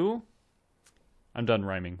you... I'm done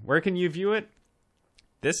rhyming. Where can you view it?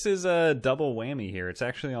 This is a double whammy here. It's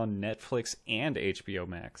actually on Netflix and HBO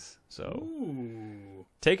Max. So Ooh.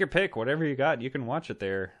 take your pick. Whatever you got, you can watch it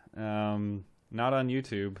there. Not on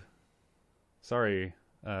YouTube. Sorry,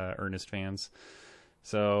 Ernest fans.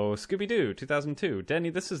 So, Scooby-Doo, 2002. Denny,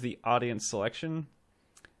 this is the audience selection.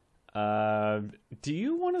 Do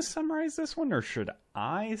you want to summarize this one, or should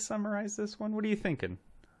I summarize this one? What are you thinking?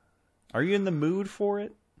 Are you in the mood for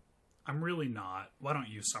it? I'm really not. Why don't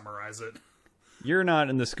you summarize it? You're not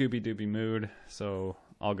in the Scooby-Dooby mood, so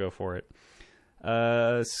I'll go for it.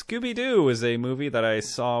 Scooby-Doo is a movie that I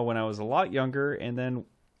saw when I was a lot younger and then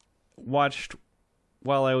watched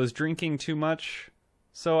while I was drinking too much,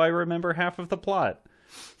 so I remember half of the plot.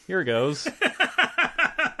 Here goes.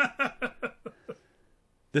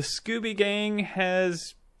 The Scooby Gang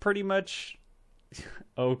has pretty much...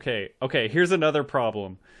 Okay, here's another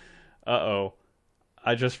problem. Uh-oh.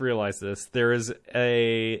 I just realized this. There is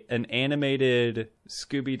an animated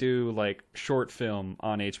Scooby-Doo like short film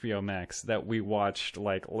on HBO Max that we watched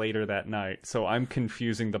like later that night. So I'm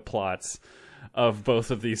confusing the plots of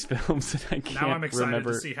both of these films, and I can't Now I'm excited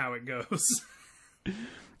remember. to see how it goes.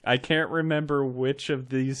 I can't remember which of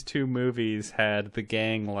these two movies had the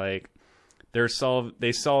gang like they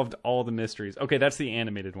solved all the mysteries. Okay, that's the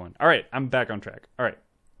animated one. All right, I'm back on track. All right.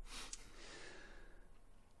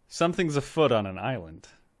 Something's afoot on an island,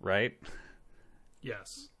 right?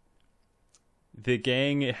 Yes. The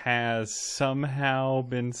gang has somehow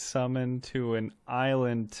been summoned to an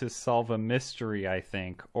island to solve a mystery, I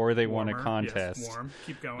think, or they won a Warmer. contest. Yes, warm.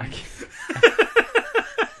 Keep going.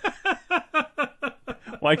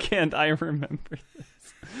 Why can't I remember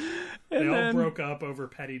this? They all broke up over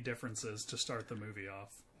petty differences to start the movie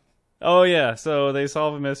off. Oh, yeah. So they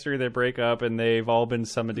solve a mystery, they break up, and they've all been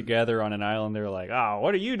summoned together on an island. They're like,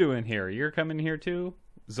 what are you doing here? You're coming here too?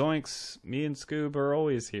 Zoinks, me and Scoob are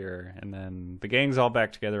always here. And then the gang's all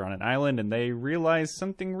back together on an island, and they realize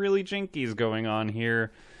something really jinky's going on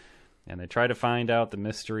here. And they try to find out the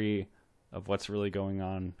mystery of what's really going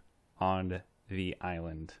on the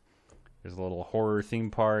island. There's a little horror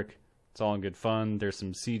theme park. It's all in good fun. There's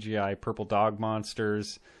some CGI purple dog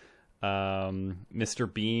monsters.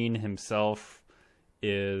 Mr. Bean himself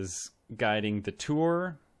is guiding the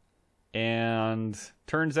tour, and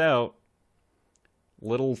turns out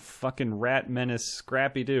little fucking rat menace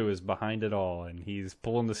Scrappy-Doo is behind it all, and he's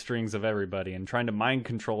pulling the strings of everybody and trying to mind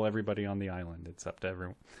control everybody on the island. It's up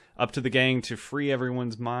to the gang to free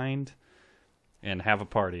everyone's mind and have a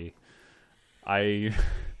party.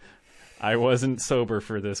 I wasn't sober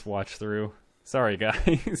for this watch through. Sorry,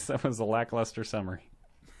 guys. That was a lackluster summary.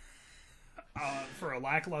 For a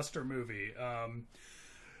lackluster movie.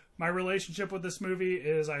 My relationship with this movie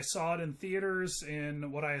is I saw it in theaters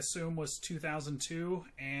in what I assume was 2002,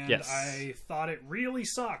 and Yes. I thought it really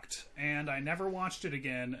sucked, and I never watched it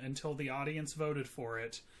again until the audience voted for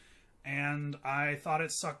it, and I thought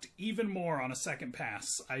it sucked even more on a second pass.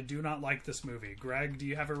 I do not like this movie. Greg, do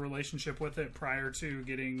you have a relationship with it prior to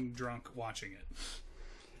getting drunk watching it?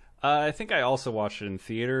 I think I also watched it in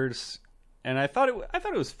theaters, and I thought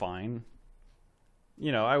it was fine.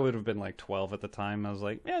 I would have been like 12 at the time. I was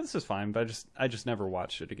like, yeah, this is fine, but I just never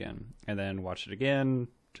watched it again. And then watched it again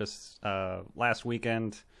just last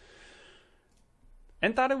weekend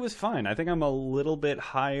and thought it was fine. I think I'm a little bit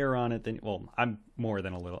higher on it than, well, I'm more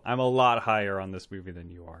than a little. I'm a lot higher on this movie than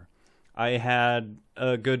you are. I had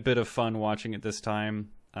a good bit of fun watching it this time.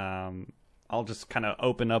 I'll just kind of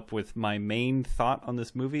open up with my main thought on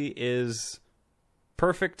this movie is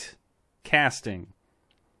perfect casting.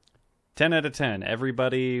 10 out of 10.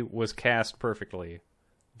 Everybody was cast perfectly.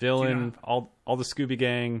 Villain, all the Scooby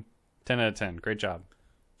Gang, 10 out of 10. Great job.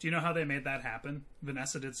 Do you know how they made that happen?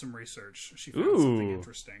 Vanessa did some research. She found something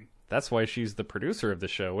interesting. That's why she's the producer of the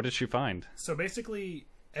show. What did she find? So basically,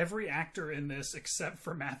 every actor in this, except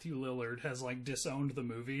for Matthew Lillard, has like disowned the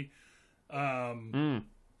movie.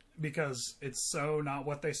 Because it's so not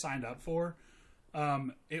what they signed up for.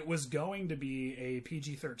 It was going to be a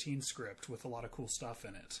PG-13 script with a lot of cool stuff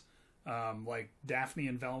in it. Like Daphne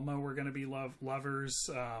and Velma were going to be lovers.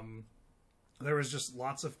 There was just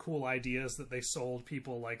lots of cool ideas that they sold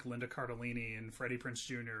people like Linda Cardellini and Freddie Prinze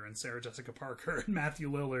Jr. and Sarah Jessica Parker and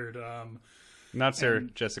Matthew Lillard. Not Sarah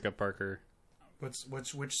Jessica Parker.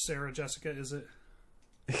 Which Sarah Jessica is it?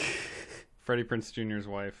 Freddie Prinze Jr.'s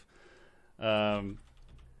wife.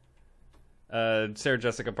 Sarah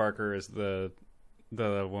Jessica Parker is the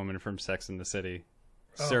woman from Sex and the City.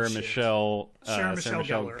 Sarah Michelle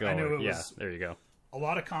Gellar. I knew it was. Yeah, there you go. A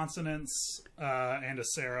lot of consonants and a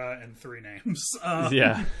Sarah and 3 names.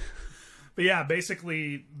 Yeah. But yeah,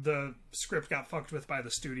 basically the script got fucked with by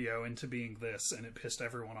the studio into being this, and it pissed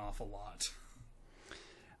everyone off a lot.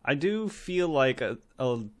 I do feel like a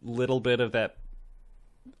little bit of that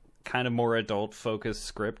kind of more adult-focused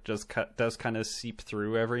script does kind of seep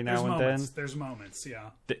through every now and then. There's moments,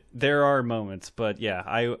 yeah. There are moments, but yeah,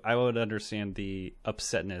 I would understand the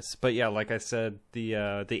upsetness. But yeah, like I said, the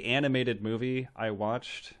animated movie I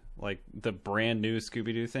watched, like the brand new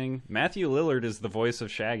Scooby-Doo thing, Matthew Lillard is the voice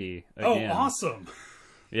of Shaggy again. Oh, awesome!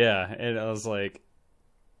 Yeah, and I was like,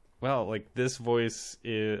 well, like this voice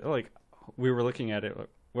is like, we were looking at it,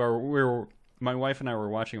 my wife and I were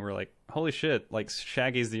watching, we're like, holy shit, like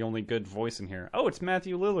Shaggy's the only good voice in here. Oh, it's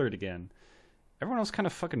Matthew Lillard again. Everyone else kind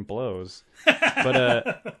of fucking blows.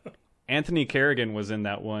 But Anthony Carrigan was in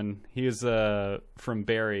that one. He was from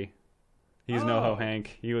Barry. He's NoHo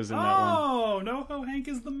Hank. He was in that one. Oh, NoHo Hank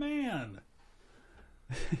is the man.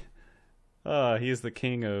 He's the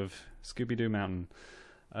king of Scooby-Doo Mountain.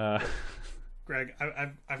 Greg,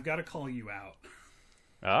 I've got to call you out.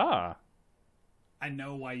 Ah. I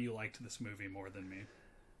know why you liked this movie more than me.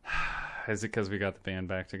 Is it because we got the band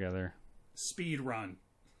back together? Speed run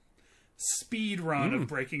of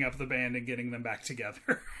breaking up the band and getting them back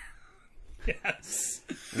together. Yes.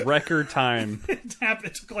 Record time. It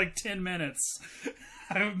took like 10 minutes.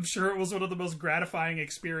 I'm sure it was one of the most gratifying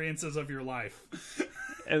experiences of your life.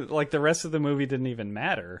 Like the rest of the movie didn't even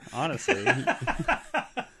matter, honestly.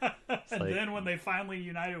 Then when they finally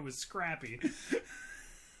united, it was Scrappy.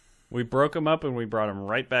 We broke them up and we brought them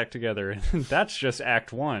right back together. That's just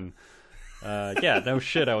Act 1. Yeah, no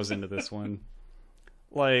shit, I was into this one.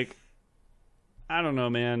 Like, I don't know,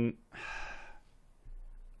 man.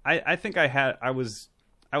 I think I was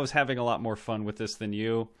having a lot more fun with this than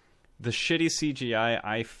you. The shitty CGI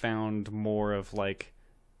I found more of like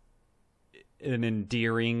an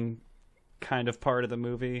endearing kind of part of the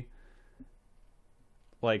movie.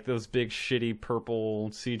 Like those big shitty purple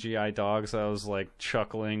CGI dogs, I was like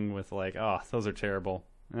chuckling with like, oh, those are terrible.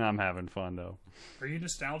 And I'm having fun though. Are you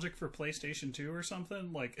nostalgic for PlayStation 2 or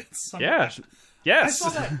something? Like it's something. Yeah. Yes. I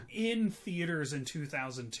saw that in theaters in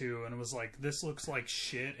 2002 and it was like, this looks like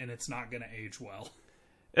shit and it's not going to age well.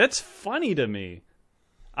 It's funny to me.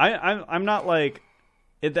 I'm not like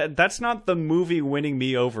that's not the movie winning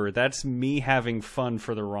me over. That's me having fun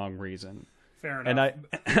for the wrong reason. Fair enough.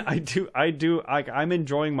 And I'm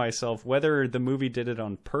enjoying myself. Whether the movie did it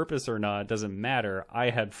on purpose or not doesn't matter.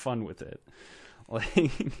 I had fun with it.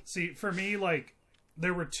 Like, see, for me, like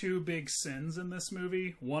there were 2 big sins in this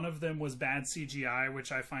movie. One of them was bad CGI,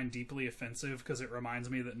 which I find deeply offensive because it reminds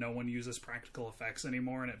me that no one uses practical effects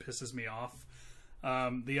anymore, and it pisses me off.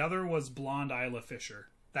 The other was blonde Isla Fisher.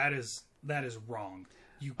 That is wrong.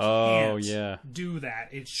 You can't do that.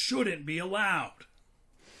 It shouldn't be allowed.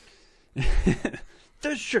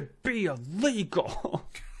 This should be illegal.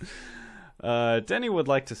 Denny would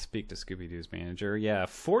like to speak to Scooby-Doo's manager. Yeah,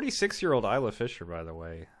 46-year-old Isla Fisher, by the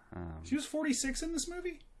way. She was 46 in this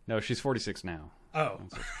movie? No, she's 46 now. Oh.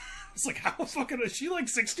 It's like, how fucking is she like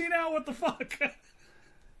 60 now? What the fuck?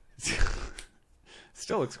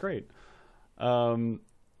 Still looks great. I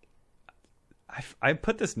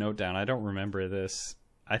put this note down. I don't remember this.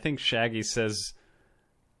 I think Shaggy says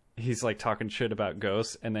he's like talking shit about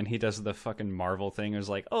ghosts, and then he does the fucking Marvel thing. It's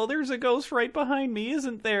like, oh, there's a ghost right behind me,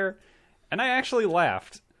 isn't there? And I actually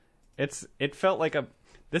laughed. It felt like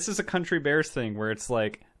this is a Country Bears thing where it's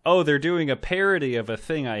like, oh, they're doing a parody of a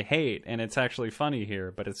thing I hate, and it's actually funny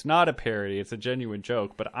here, but it's not a parody, it's a genuine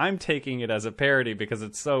joke, but I'm taking it as a parody because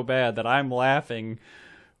it's so bad that I'm laughing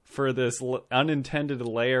for this unintended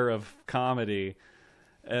layer of comedy,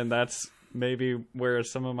 and that's maybe where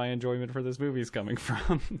some of my enjoyment for this movie is coming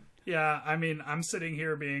from. Yeah, I mean, I'm sitting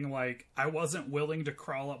here being like, I wasn't willing to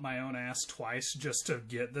crawl up my own ass twice just to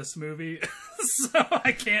get this movie, so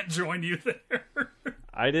I can't join you there.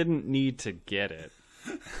 I didn't need to get it.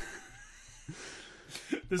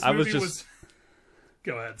 This movie was...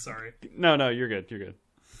 Go ahead, sorry. No, you're good.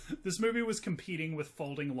 This movie was competing with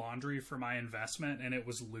folding laundry for my investment, and it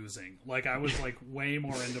was losing. Like, I was, like, way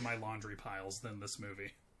more into my laundry piles than this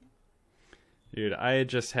movie. Dude, I had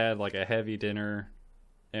just had, like, a heavy dinner,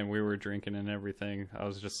 and we were drinking and everything. I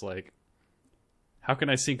was just like, how can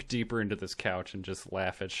I sink deeper into this couch and just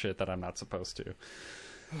laugh at shit that I'm not supposed to?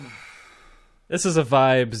 This is a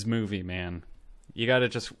vibes movie, man. You gotta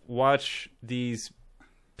just watch these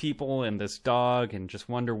people and this dog and just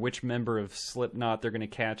wonder which member of Slipknot they're gonna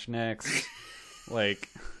catch next. Like,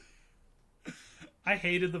 I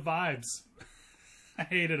hated the vibes. I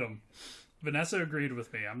hated them. Vanessa agreed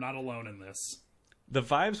with me. I'm not alone in this. The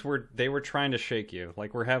vibes they were trying to shake you.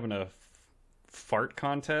 Like, we're having a fart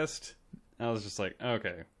contest. I was just like,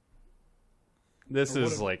 okay. This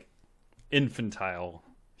is like infantile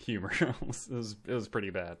humor. It was pretty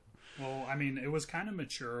bad. Well, I mean, it was kind of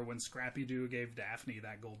mature when Scrappy Doo gave Daphne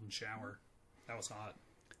that golden shower. That was hot.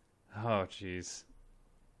 Oh, jeez.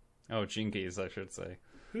 Oh, jinkies, I should say.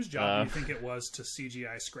 Whose job do you think it was to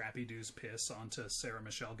CGI Scrappy Doo's piss onto Sarah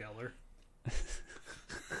Michelle Gellar?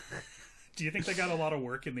 Do you think they got a lot of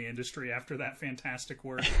work in the industry after that fantastic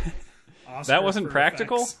work? That wasn't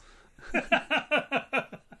practical?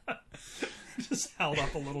 Just held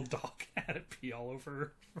up a little dog, had it pee all over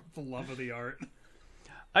her for the love of the art.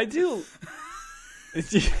 I do.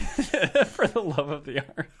 For the love of the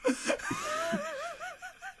art.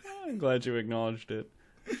 I'm glad you acknowledged it.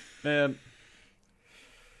 Man,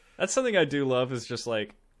 that's something I do love is just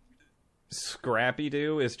like Scrappy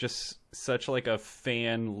Doo is just such like a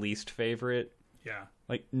fan least favorite. Yeah.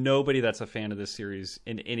 Like nobody that's a fan of this series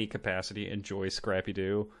in any capacity enjoys Scrappy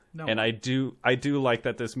Doo. No. And I do like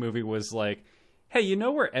that this movie was like, hey, you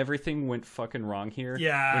know where everything went fucking wrong here?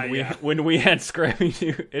 Yeah, when we had Scrappy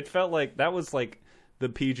Doo, it felt like that was like the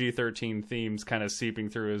PG-13 themes kind of seeping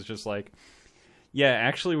through. Is just like, yeah,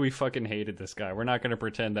 actually, we fucking hated this guy. We're not going to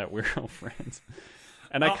pretend that we're all friends.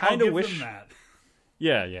 And I kind of wish them that.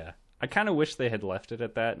 Yeah. I kind of wish they had left it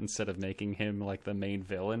at that instead of making him like the main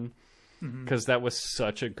villain, because that was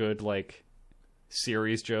such a good like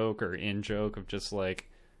series joke or in joke of just like,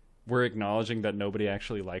 we're acknowledging that nobody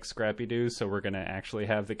actually likes Scrappy Doo, so we're going to actually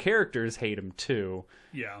have the characters hate him too.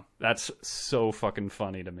 Yeah. That's so fucking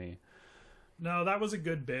funny to me. No, that was a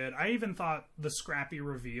good bit. I even thought the Scrappy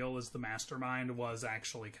reveal as the mastermind was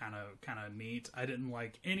actually kind of neat. I didn't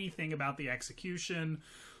like anything about the execution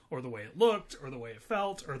or the way it looked or the way it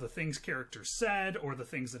felt or the things characters said or the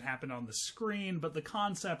things that happened on the screen, but the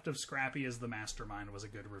concept of Scrappy as the mastermind was a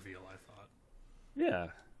good reveal, I thought. Yeah.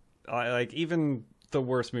 Like, even the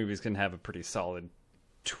worst movies can have a pretty solid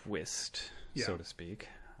twist, so to speak.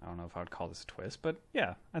 I don't know if I would call this a twist, but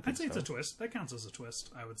yeah, I'd say it's a twist. That counts as a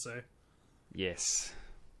twist, I would say. Yes.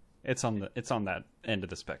 It's on that end of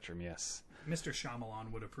the spectrum, yes. Mr.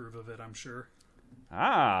 Shyamalan would approve of it, I'm sure.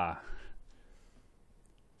 Ah.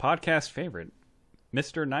 Podcast favorite,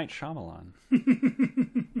 Mr. Night Shyamalan.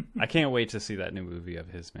 I can't wait to see that new movie of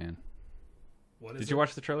his, man. What is Did you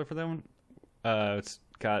watch the trailer for that one? It's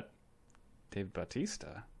got Dave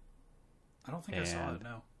Bautista. I don't think I saw it,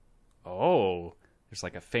 no. Oh, there's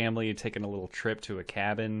like a family taking a little trip to a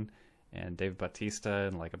cabin, and Dave Bautista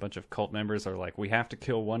and like a bunch of cult members are like, we have to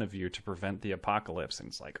kill one of you to prevent the apocalypse. And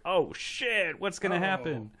it's like, oh shit, what's going to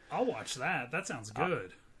happen? I'll watch that. That sounds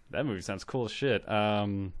good. That movie sounds cool as shit.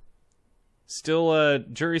 Jury's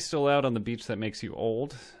still out on The Beach That Makes You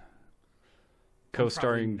Old.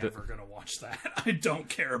 Co-starring. I'm never gonna watch that. I don't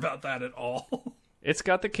care about that at all. It's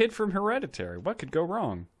got the kid from Hereditary. What could go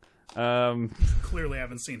wrong? Clearly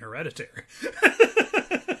haven't seen Hereditary.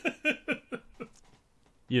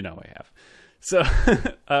 You know I have. So,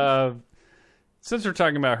 since we're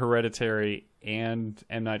talking about Hereditary and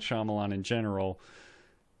M. Night Shyamalan in general,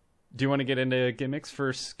 do you want to get into gimmicks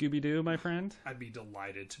for Scooby-Doo, my friend? I'd be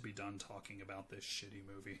delighted to be done talking about this shitty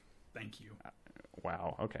movie. Thank you.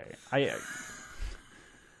 Wow, okay.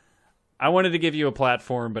 I wanted to give you a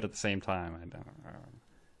platform, but at the same time,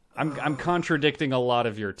 I'm contradicting a lot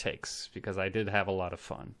of your takes because I did have a lot of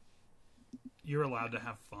fun. You're allowed to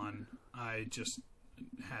have fun. I just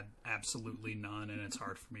had absolutely none, and it's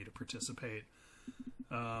hard for me to participate.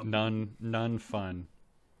 None fun.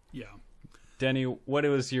 Yeah. Denny, what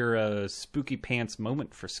was your spooky pants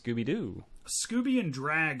moment for Scooby-Doo? Scooby and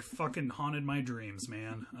Drag fucking haunted my dreams,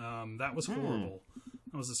 man. That was horrible.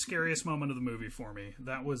 That was the scariest moment of the movie for me.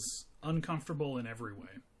 That was uncomfortable in every way.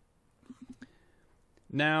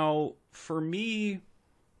 Now, for me,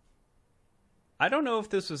 I don't know if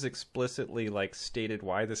this was explicitly like stated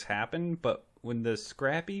why this happened, but when the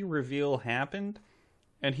Scrappy reveal happened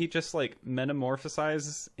and he just like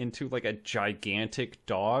metamorphosizes into like a gigantic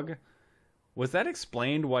dog, was that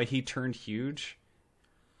explained why he turned huge?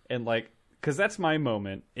 And like, because that's my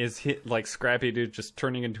moment, is hit like Scrappy Doo just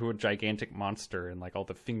turning into a gigantic monster and like all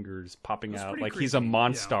the fingers popping out like creepy. He's a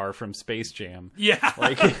Monstar from Space Jam. Yeah.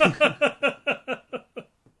 Like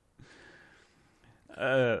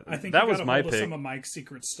I think that you was got a my hold of pick. some of Mike's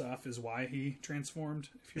secret stuff is why he transformed,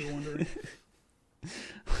 if you're wondering.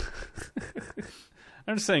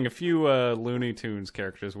 I'm just saying a few Looney Tunes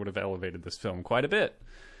characters would have elevated this film quite a bit.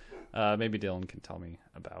 Maybe Dylan can tell me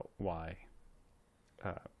about why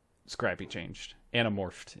Scrappy changed,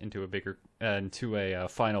 anamorphed into a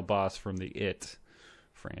final boss from the It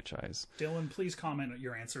franchise. Dylan, please comment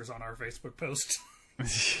your answers on our Facebook post.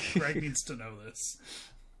 Greg needs to know this.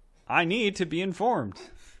 I need to be informed.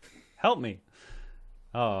 Help me.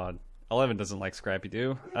 Oh, 11 doesn't like Scrappy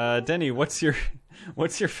Doo. Denny, what's your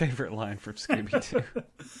favorite line from Scooby-Doo?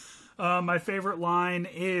 My favorite line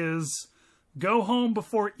is, "Go home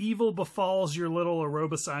before evil befalls your little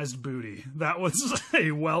aerobicized booty." That was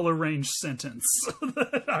a well-arranged sentence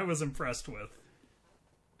that I was impressed with.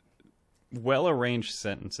 Well-arranged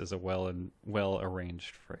sentence is a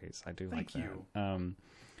well-arranged phrase. I do like that. Thank you.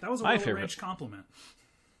 That was a my well-arranged favorite. compliment.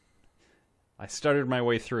 I started my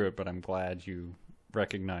way through it, but I'm glad you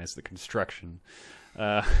recognize the construction.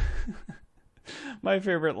 My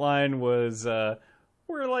favorite line was,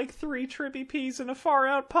 "We're like 3 trippy peas in a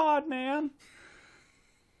far-out pod, man."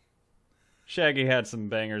 Shaggy had some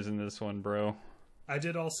bangers in this one, bro. I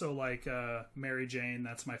did also like Mary Jane.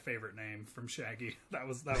 That's my favorite name from Shaggy. That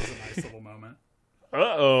was a nice little moment.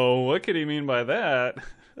 Uh-oh, what could he mean by that?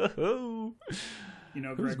 You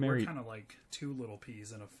know, Who's Greg, married? we're kind of like 2 little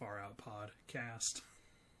peas in a far-out pod cast.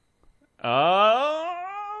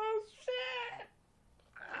 Oh, shit.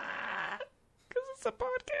 Because it's a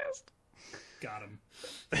podcast. Got him.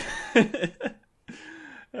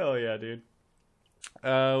 Hell yeah, dude.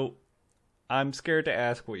 I'm scared to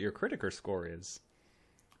ask what your Critiker score is.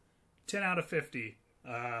 10 out of 50.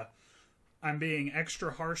 I'm being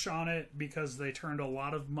extra harsh on it because they turned a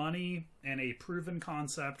lot of money and a proven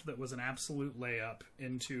concept that was an absolute layup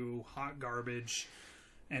into hot garbage.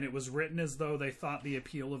 And it was written as though they thought the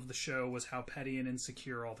appeal of the show was how petty and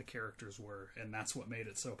insecure all the characters were. And that's what made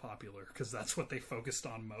it so popular, because that's what they focused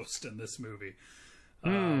on most in this movie.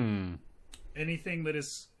 Anything that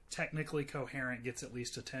is technically coherent gets at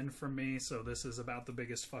least a 10 from me, so this is about the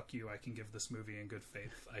biggest fuck you I can give this movie in good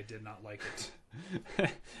faith. I did not like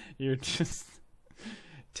it. You're just...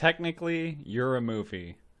 Technically, you're a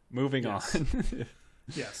movie. Moving Yes. on.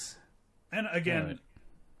 Yes. And again, Right.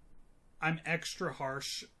 I'm extra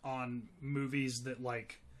harsh on movies that,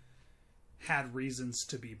 like, had reasons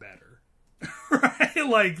to be better. Right?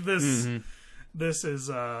 Like, this is,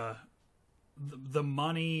 the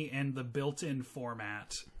money and the built-in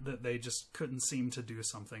format that they just couldn't seem to do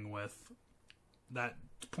something with. That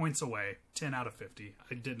points away. 10 out of 50.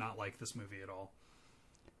 I did not like this movie at all.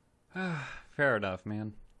 Fair enough,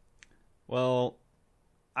 man. Well,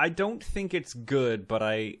 I don't think it's good, but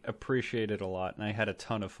I appreciate it a lot, and I had a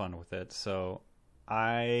ton of fun with it. So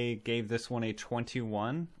I gave this one a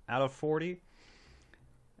 21 out of 40.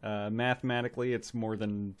 Mathematically, it's more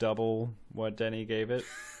than double what Denny gave it.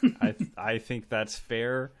 I think that's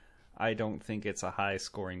fair. I don't think it's a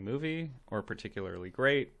high-scoring movie or particularly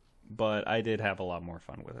great, but I did have a lot more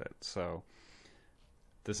fun with it. So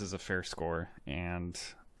this is a fair score, and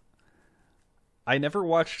I never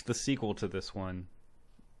watched the sequel to this one,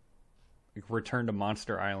 Return to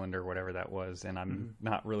Monster Island or whatever that was, and I'm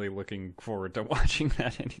not really looking forward to watching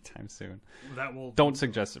that anytime soon. That will... Don't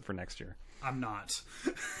suggest it for next year. I'm not.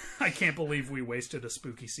 I can't believe we wasted a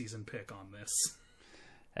spooky season pick on this.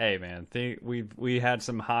 Hey man, we had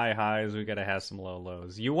some high highs, we gotta have some low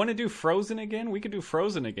lows. You want to do Frozen again? We could do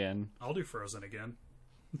Frozen again. I'll do Frozen again.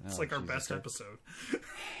 It's Oh, like our Jesus best Christ. episode.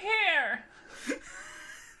 Here!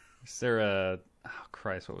 Is there a... Oh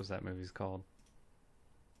Christ, what was that movie's called?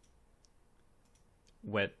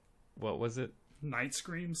 What was it? Night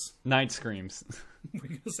screams. Night screams. We're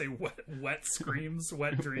gonna say wet screams,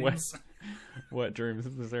 wet dreams. Wet dreams.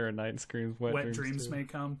 Is there a night screams? Wet dreams may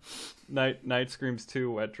come. Night screams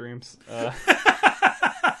 2. Wet dreams.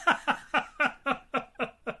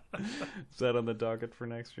 Is that on the docket for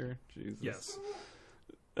next year? Jesus. Yes.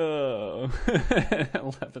 11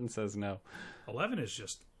 says no. 11 is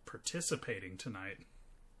just participating tonight.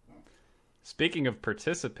 Speaking of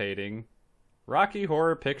participating, Rocky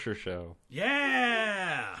Horror Picture Show.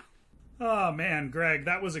 Yeah! Oh man, Greg,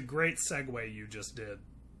 that was a great segue you just did.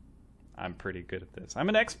 I'm pretty good at this. I'm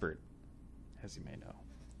an expert, as you may know.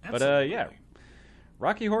 Absolutely. But yeah,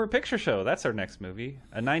 Rocky Horror Picture Show. That's our next movie.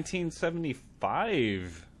 A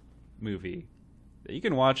 1975 movie that you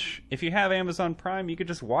can watch. If you have Amazon Prime, you could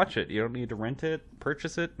just watch it. You don't need to rent it,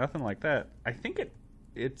 purchase it, nothing like that. I think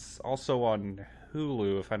it's also on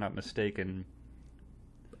Hulu, if I'm not mistaken.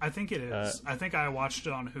 I think it is. I think I watched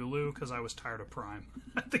it on Hulu because I was tired of Prime.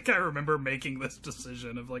 I think I remember making this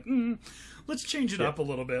decision of like, let's change it up a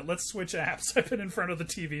little bit. Let's switch apps. I've been in front of the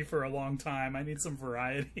TV for a long time. I need some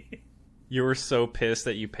variety. You were so pissed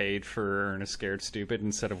that you paid for Ernest Scared Stupid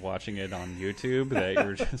instead of watching it on YouTube that you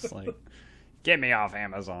were just like, get me off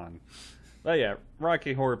Amazon. But yeah,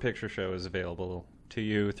 Rocky Horror Picture Show is available to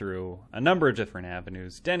you through a number of different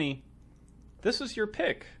avenues. Denny, this was your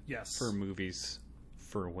pick for movies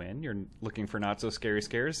for when you're looking for not so scary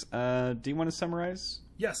scares. Do you want to summarize?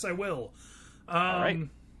 Yes, I will. All right.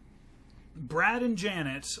 Brad and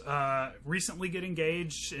Janet recently get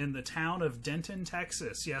engaged in the town of Denton,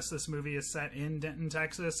 Texas. Yes, this movie is set in Denton,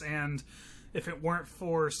 Texas, and if it weren't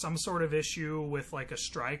for some sort of issue with like a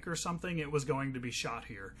strike or something, it was going to be shot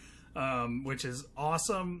here, which is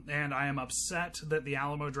awesome. And I am upset that the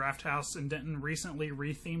Alamo Drafthouse in Denton recently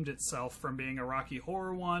rethemed itself from being a Rocky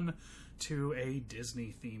Horror one to a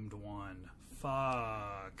Disney-themed one.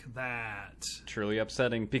 Fuck that. Truly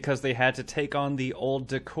upsetting, because they had to take on the old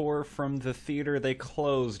decor from the theater they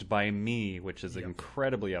closed by me, which is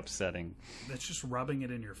incredibly upsetting. That's just rubbing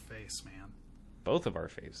it in your face, man. Both of our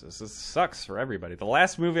faces. This sucks for everybody. The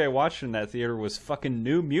last movie I watched in that theater was fucking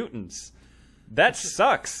New Mutants. That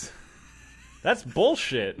sucks. That's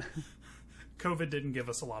bullshit. COVID didn't give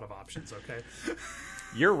us a lot of options, okay?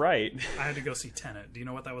 You're right. I had to go see Tenet. Do you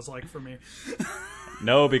know what that was like for me?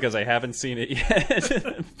 No, because I haven't seen it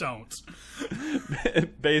yet. Don't.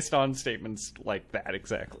 Based on statements like that,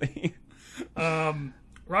 exactly.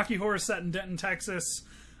 Rocky Horror set in Denton, Texas.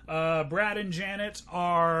 Brad and Janet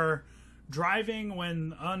are driving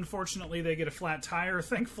when, unfortunately, they get a flat tire.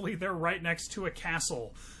 Thankfully, they're right next to a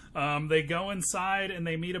castle. They go inside and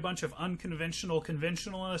they meet a bunch of unconventional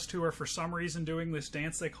conventionalists who are, for some reason, doing this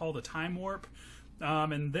dance they call the time warp.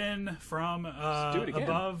 And then from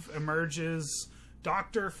above emerges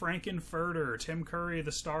Dr. Frankenfurter, Tim Curry,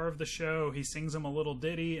 the star of the show. He sings them a little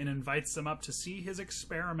ditty and invites them up to see his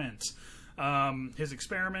experiment. His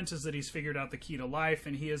experiment is that he's figured out the key to life,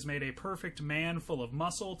 and he has made a perfect man full of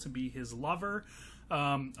muscle to be his lover.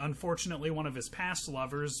 Unfortunately, one of his past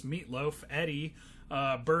lovers, Meatloaf, Eddie,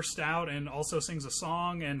 burst out and also sings a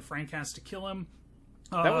song, and Frank has to kill him.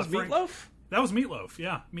 That was Meatloaf? That was Meatloaf,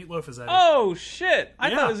 yeah. Meatloaf is Eddie. Oh, shit.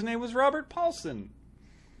 I thought his name was Robert Paulson.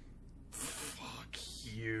 Fuck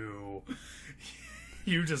you.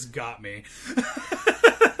 You just got me.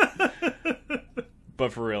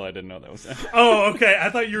 But for real, I didn't know that was him. Oh, okay. I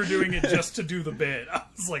thought you were doing it just to do the bit. I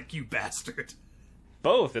was like, you bastard.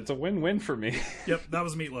 Both. It's a win-win for me. Yep, that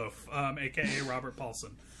was Meatloaf, a.k.a. Robert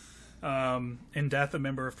Paulson. In death, a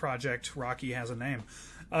member of Project Rocky has a name.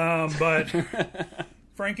 But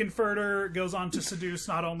Frankenfurter goes on to seduce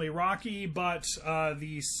not only Rocky, but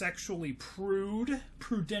the sexually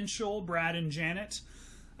prudential Brad and Janet.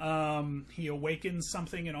 He awakens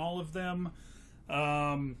something in all of them.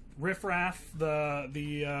 Riff Raff,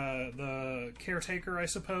 the caretaker, I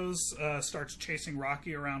suppose, starts chasing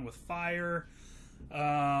Rocky around with fire.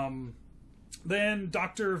 Then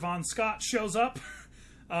Dr. Von Scott shows up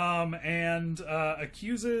and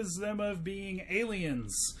accuses them of being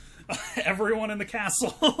aliens. Everyone in the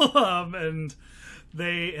castle. And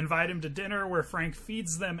they invite him to dinner where Frank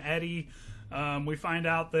feeds them Eddie. We find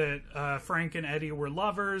out that Frank and Eddie were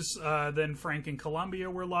lovers, then Frank and Columbia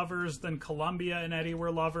were lovers, then Columbia and Eddie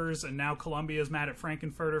were lovers, and now Columbia is mad at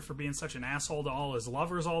Frankenfurter for being such an asshole to all his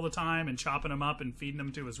lovers all the time and chopping them up and feeding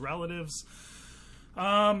them to his relatives.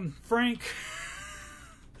 Frank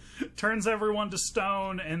turns everyone to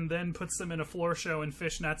stone and then puts them in a floor show in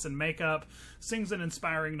fishnets and makeup, sings an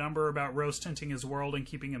inspiring number about rose tinting his world and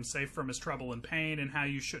keeping him safe from his trouble and pain and how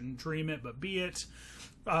you shouldn't dream it but be it.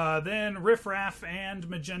 Then Riff Raff and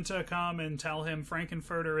Magenta come and tell him,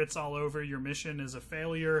 Frankenfurter, it's all over, your mission is a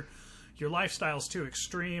failure. Your lifestyle's too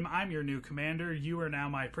extreme. I'm your new commander. You are now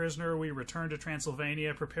my prisoner. We return to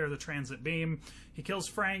Transylvania. Prepare the transit beam. He kills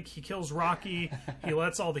Frank. He kills Rocky. He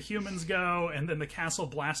lets all the humans go. And then the castle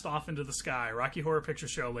blasts off into the sky. Rocky Horror Picture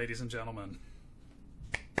Show, ladies and gentlemen.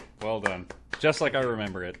 Well done. Just like I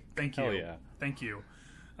remember it. Thank you. Hell yeah. Thank you.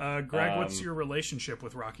 Greg, what's your relationship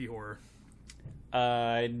with Rocky Horror?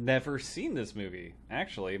 I'd never seen this movie,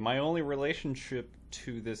 actually. My only relationship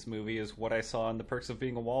to this movie is what I saw in The Perks of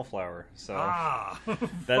Being a Wallflower. So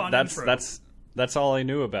that's all I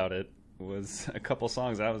knew about it, was a couple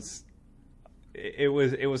songs. It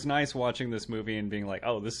was nice watching this movie and being like,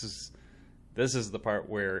 oh, this is the part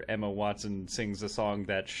where Emma Watson sings a song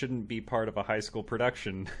that shouldn't be part of a high school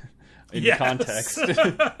production in context.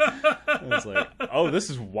 I was like, oh, this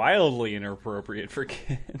is wildly inappropriate for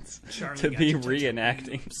kids to be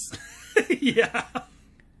reenacting. Yeah.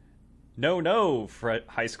 No,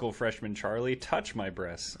 high school freshman Charlie, touch my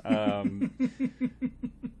breasts. It's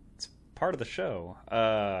part of the show.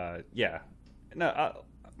 Yeah. No.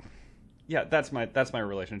 Yeah, that's my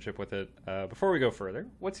relationship with it. Before we go further,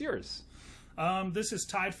 what's yours? This is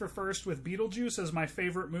tied for first with Beetlejuice as my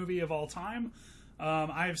favorite movie of all time.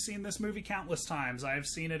 I have seen this movie countless times. I have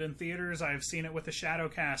seen it in theaters. I have seen it with a shadow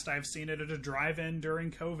cast. I have seen it at a drive-in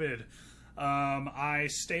during COVID. I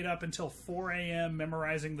stayed up until 4 a.m.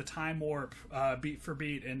 memorizing the time warp beat for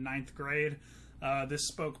beat in 9th grade. This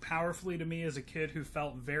spoke powerfully to me as a kid who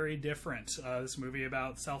felt very different. This movie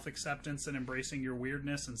about self-acceptance and embracing your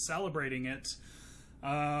weirdness and celebrating it.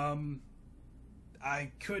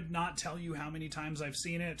 I could not tell you how many times I've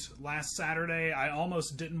seen it. Last Saturday, I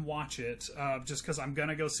almost didn't watch it just because I'm going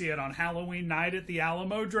to go see it on Halloween night at the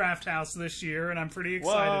Alamo Drafthouse this year, and I'm pretty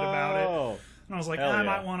excited about it. And I was like, I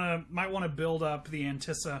might want to build up the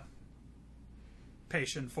anticipation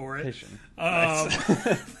for it. Nice.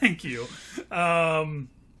 Thank you. But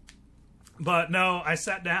no, I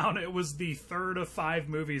sat down. It was the third of 5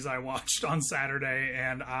 movies I watched on Saturday,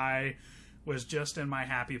 and I was just in my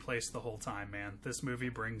happy place the whole time, man. This movie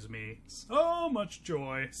brings me so much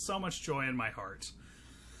joy in my heart.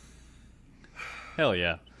 Hell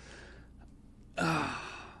yeah.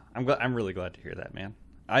 I'm really glad to hear that, man.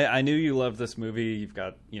 I knew you loved this movie. You've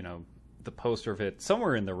got, the poster of it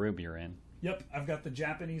somewhere in the room you're in. Yep, I've got the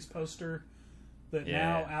Japanese poster that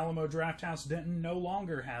now Alamo Drafthouse Denton no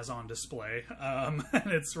longer has on display. And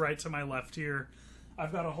it's right to my left here.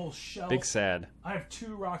 I've got a whole shelf. Big sad. I have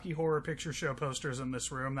 2 Rocky Horror Picture Show posters in this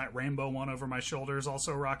room. That rainbow one over my shoulder is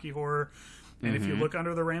also Rocky Horror. And if you look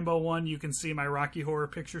under the rainbow one, you can see my Rocky Horror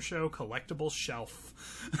Picture Show collectible shelf.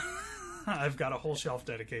 I've got a whole shelf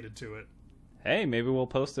dedicated to it. Hey, maybe we'll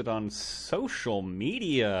post it on social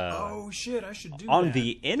media. Oh, shit, I should do that. On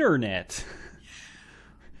the internet.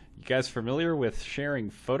 You guys familiar with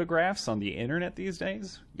sharing photographs on the internet these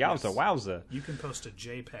days? Yowza, Yes. wowza. You can post a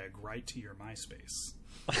JPEG right to your MySpace.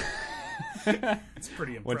 It's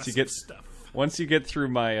pretty impressive stuff. Once you get through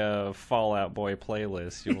my Fallout Boy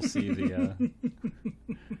playlist, you'll see the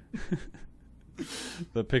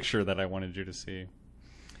the picture that I wanted you to see.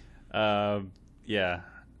 Yeah.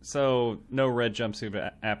 So, no red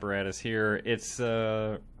jumpsuit apparatus here. It's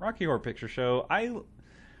Rocky Horror Picture Show.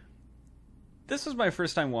 This was my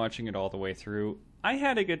first time watching it all the way through. I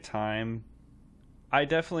had a good time. I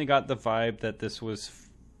definitely got the vibe that this was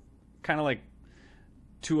kind of like,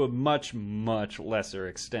 to a much, much lesser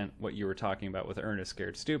extent, what you were talking about with Ernest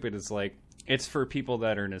Scared Stupid is like, it's for people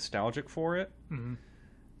that are nostalgic for it.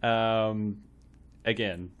 Mm-hmm.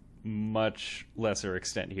 Again, much lesser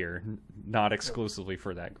extent here, not exclusively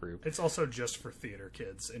for that group. It's also just for theater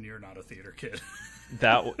kids, and you're not a theater kid.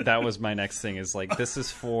 That was my next thing, is like, this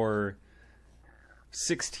is for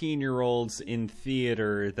 16-year-olds in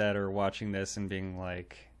theater that are watching this and being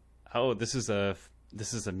like, oh, this is a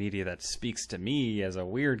media that speaks to me as a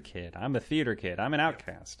weird kid. I'm a theater kid. I'm an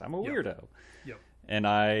outcast. I'm a weirdo. Yep. And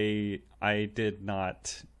I did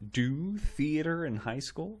not do theater in high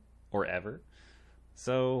school or ever.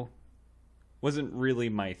 So wasn't really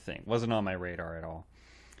my thing. Wasn't on my radar at all.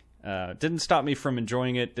 Didn't stop me from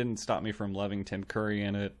enjoying it. Didn't stop me from loving Tim Curry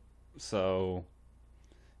in it. So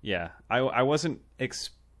yeah, I wasn't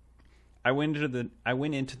I went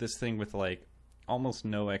into this thing with like almost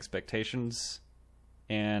no expectations,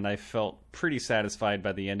 and I felt pretty satisfied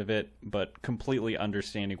by the end of it, but completely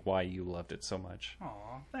understanding why you loved it so much.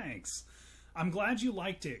 Aw, thanks. I'm glad you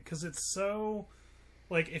liked it, because it's so,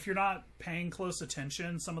 like, if you're not paying close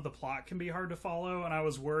attention, some of the plot can be hard to follow, and I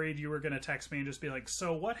was worried you were going to text me and just be like,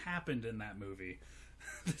 so what happened in that movie?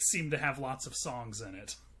 That seemed to have lots of songs in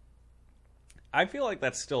it. I feel like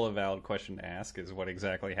that's still a valid question to ask, is what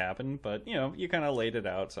exactly happened, but, you kind of laid it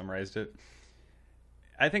out, summarized it.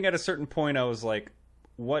 I think at a certain point I was like,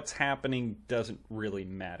 what's happening doesn't really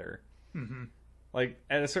matter. Mm-hmm. Like,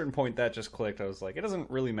 at a certain point that just clicked. I was like, it doesn't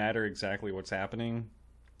really matter exactly what's happening.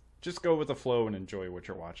 Just go with the flow and enjoy what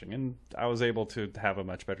you're watching. And I was able to have a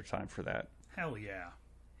much better time for that. Hell yeah.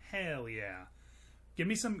 Hell yeah. Give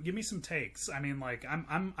me some takes. I mean, like,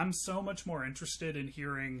 I'm so much more interested in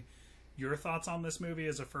hearing your thoughts on this movie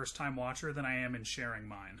as a first time watcher than I am in sharing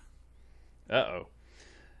mine.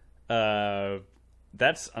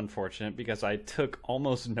 That's unfortunate because I took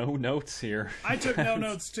almost no notes here. I took no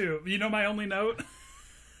notes too. You know my only note?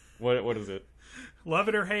 What is it? Love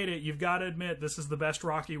it or hate it, you've got to admit this is the best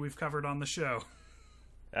Rocky we've covered on the show.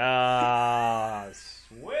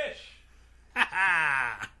 Swish.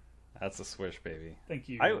 That's a swish, baby. Thank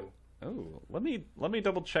you. Let me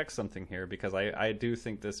double check something here because I do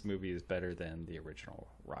think this movie is better than the original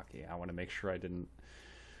Rocky. I want to make sure I didn't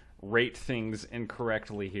rate things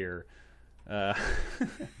incorrectly here.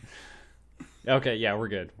 Okay, yeah, we're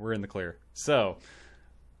good. We're in the clear. So,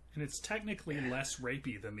 and it's technically less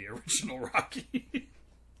rapey than the original Rocky.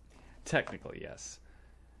 Technically, yes.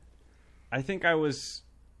 I think I was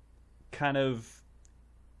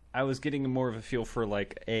getting more of a feel for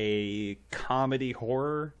like a comedy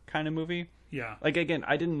horror kind of movie. Yeah. Like, again,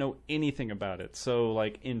 I didn't know anything about it. So,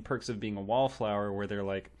 like, in Perks of Being a Wallflower, where they're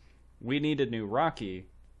like, we need a new Rocky,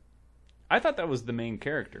 I thought that was the main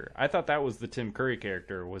character. I thought that was the Tim Curry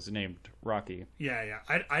character was named Rocky. Yeah.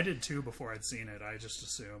 I did too before I'd seen it. I just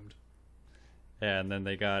assumed. And then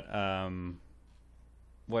they got,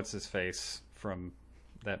 what's his face from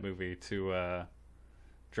that movie to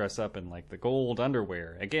dress up in, like, the gold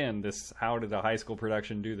underwear. Again, how did a high school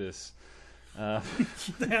production do this?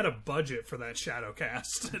 They had a budget for that shadow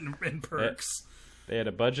cast in Perks. They had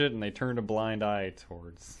a budget and they turned a blind eye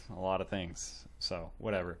towards a lot of things. So,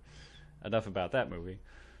 whatever. Enough about that movie.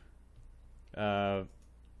 Yeah,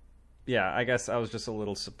 I guess I was just a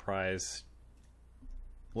little surprised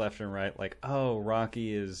left and right. Like, oh,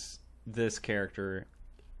 Rocky is this character.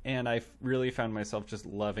 And I really found myself just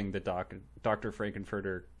loving the Dr.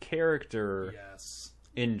 Frankenfurter character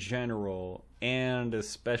in general, and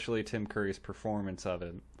especially Tim Curry's performance of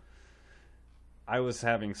it. I was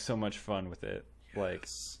having so much fun with it. Like,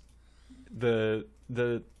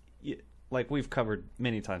 like we've covered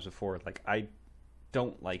many times before, like, I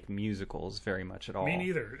don't like musicals very much at all. Me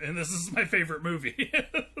neither, and this is my favorite movie.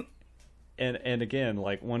 and again,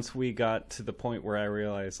 like, once we got to the point where I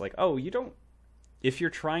realized, like, oh, if you're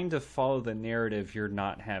trying to follow the narrative, you're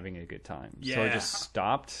not having a good time. Yeah. So I just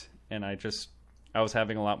stopped, and I was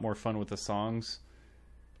having a lot more fun with the songs.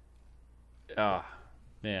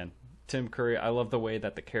 Man, Tim Curry, I love the way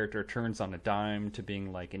that the character turns on a dime to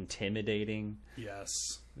being, like, intimidating.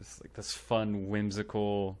 Yes. It's like this fun,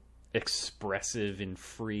 whimsical, expressive, and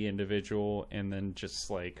free individual, and then just,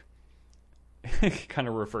 like, kind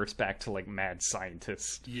of reverts back to, like, mad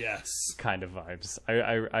scientist kind of vibes.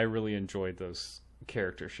 I really enjoyed those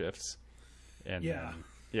character shifts. And yeah.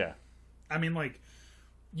 I mean, like,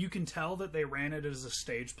 you can tell that they ran it as a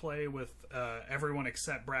stage play with everyone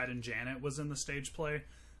except Brad and Janet was in the stage play.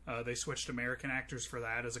 They switched American actors for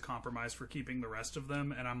that as a compromise for keeping the rest of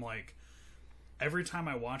them, and I'm like, every time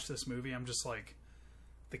I watch this movie, I'm just like,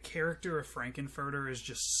 the character of Frankenfurter is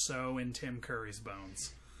just so in Tim Curry's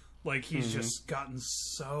bones. Like, he's just gotten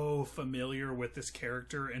so familiar with this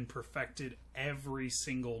character and perfected every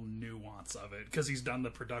single nuance of it, because he's done the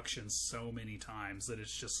production so many times that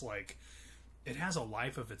it's just like, it has a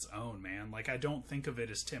life of its own, man. Like, I don't think of it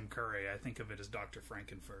as Tim Curry. I think of it as Dr.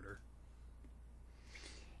 Frankenfurter.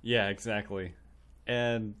 Yeah, exactly.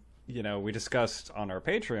 And, you know, we discussed on our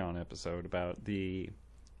Patreon episode about the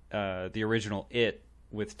original It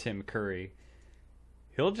with Tim Curry.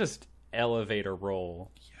 He'll just elevate a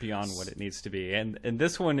role beyond what it needs to be. And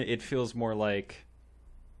this one, it feels more like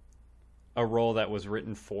a role that was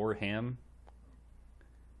written for him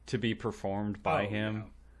to be performed by him. Yeah.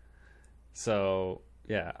 So,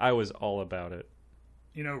 yeah, I was all about it.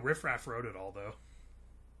 You know, Riff Raff wrote it all, though.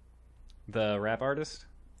 The rap artist?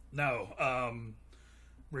 No,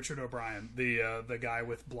 Richard O'Brien, the guy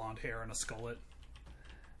with blonde hair and a skullet.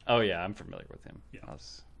 Oh yeah, I'm familiar with him. Yeah.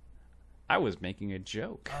 I was making a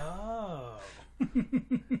joke. Oh.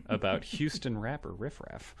 About Houston rapper Riff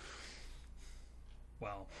Raff.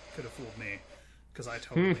 Well, could have fooled me, because I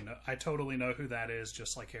totally know who that is,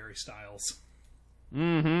 just like Harry Styles.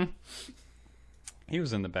 Mm-hmm. He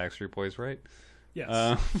was in the Backstreet Boys, right?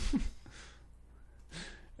 Yes.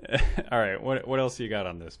 All right, what else you got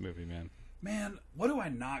on this movie, man? Man, what do I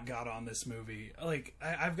not got on this movie? Like,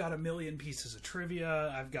 I've got a million pieces of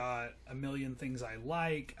trivia. I've got a million things I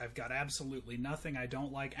like. I've got absolutely nothing I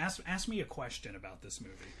don't like. Ask me a question about this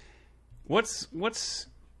movie. What's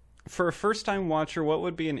for a first-time watcher, what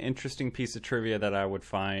would be an interesting piece of trivia that I would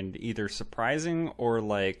find either surprising or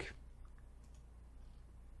like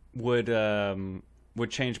would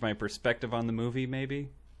change my perspective on the movie, maybe?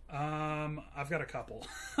 I've got a couple.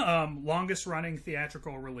 Longest running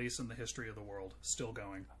theatrical release in the history of the world, still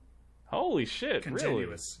going. Holy shit!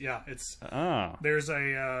 Continuous. Really? Yeah, it's Ah. there's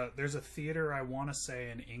a theater, I want to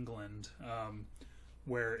say, in England,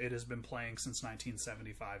 where it has been playing since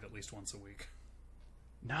 1975, at least once a week.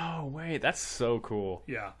 No way! That's so cool.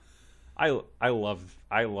 Yeah. I love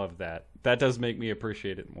that. That does make me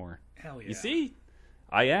appreciate it more. Hell yeah. You see,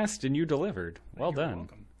 I asked and you delivered. Well You're done.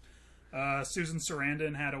 welcome. Susan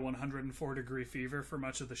Sarandon had a 104-degree fever for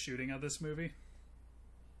much of the shooting of this movie.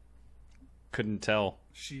 Couldn't tell.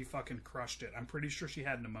 She fucking crushed it. I'm pretty sure she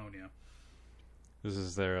had pneumonia. This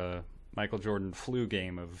is their Michael Jordan flu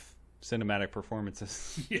game of cinematic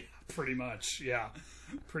performances. Yeah, pretty much. Yeah.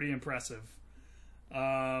 Pretty impressive.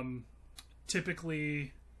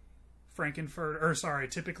 Typically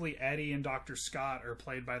Eddie and Dr. Scott are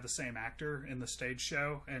played by the same actor in the stage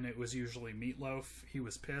show, and it was usually Meatloaf. He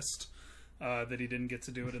was pissed that he didn't get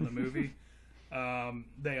to do it in the movie.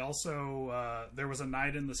 They also there was a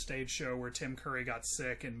night in the stage show where Tim Curry got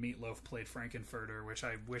sick and Meatloaf played Frankenfurter, which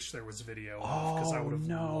I wish there was video of, because I would have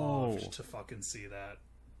loved to fucking see that.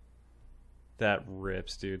 That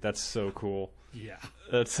rips, dude. That's so cool. Yeah.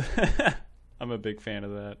 That's I'm a big fan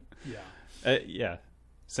of that. Yeah. Yeah.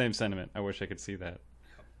 Same sentiment. I wish I could see that.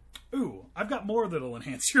 Ooh, I've got more that'll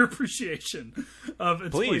enhance your appreciation of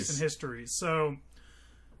its place in history. So,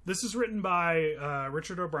 this is written by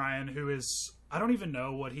Richard O'Brien, who is... I don't even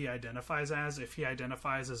know what he identifies as, if he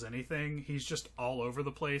identifies as anything. He's just all over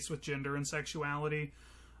the place with gender and sexuality.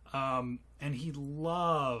 And he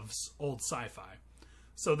loves old sci-fi.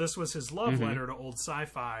 So this was his love letter to old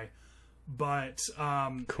sci-fi. But,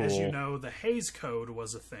 cool. As you know, the Hays Code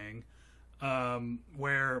was a thing.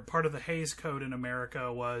 Where part of the Hays Code in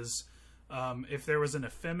America was if there was an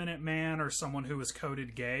effeminate man or someone who was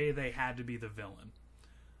coded gay, they had to be the villain.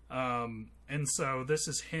 And so this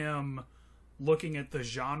is him looking at the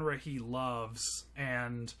genre he loves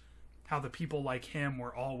and how the people like him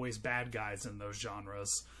were always bad guys in those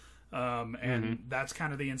genres. And that's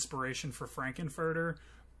kind of the inspiration for Frankenfurter.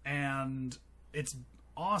 And it's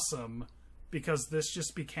awesome because this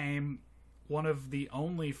just became one of the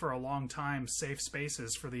only, for a long time, safe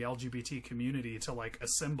spaces for the LGBT community to like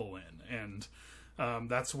assemble in. And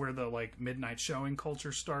that's where the like midnight showing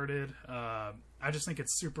culture started. I just think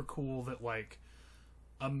it's super cool that like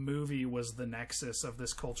a movie was the nexus of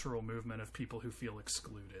this cultural movement of people who feel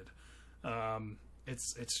excluded.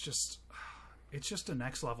 It's just a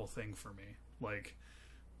next level thing for me. Like,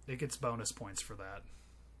 it gets bonus points for that.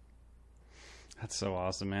 That's so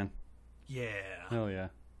awesome, man. Yeah. Hell yeah.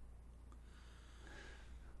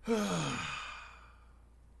 I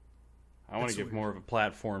want to give more of a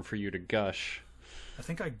platform for you to gush. I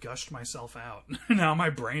think I gushed myself out. Now my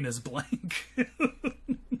brain is blank.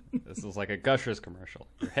 This is like a Gushers commercial.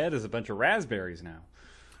 Your head is a bunch of raspberries now.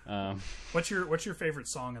 What's your favorite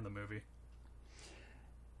song in the movie?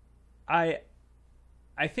 I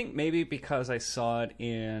think maybe because I saw it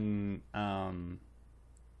in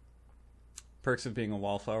Perks of Being a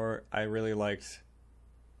Wallflower, I really liked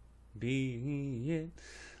Be It.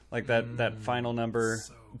 Like that final number.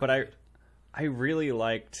 So but I really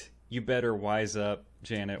liked You Better Wise Up,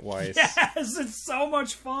 Janet Weiss. Yes, it's so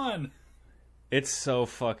much fun. It's so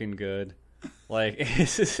fucking good. Like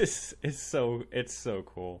it's so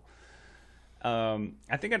cool.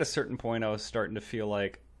 I think at a certain point I was starting to feel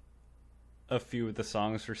like a few of the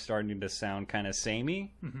songs were starting to sound kind of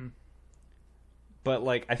samey. Mm-hmm. But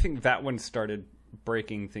like I think that one started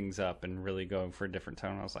breaking things up and really going for a different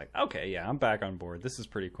tone. I was like, okay, yeah, I'm back on board. This is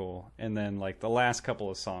pretty cool. And then like the last couple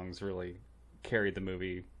of songs really carried the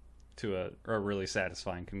movie to a really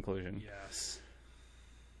satisfying conclusion. Yes.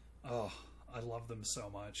 Oh, I love them so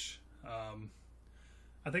much.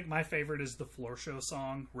 I think my favorite is the Floor Show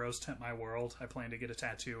song, Rose Tint My World. I plan to get a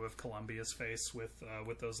tattoo of Columbia's face with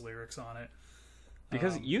those lyrics on it.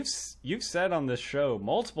 Because you've said on this show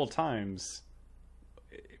multiple times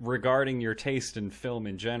regarding your taste in film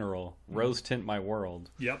in general, Rose Tint My World.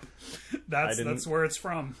 Yep. That's where it's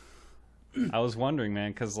from. I was wondering,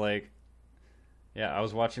 man, because like, yeah, I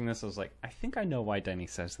was watching this. I was like, I think I know why Denny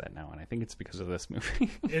says that now, and I think it's because of this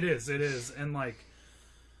movie. It is, and like,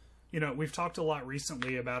 we've talked a lot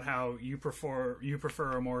recently about how you prefer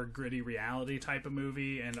a more gritty reality type of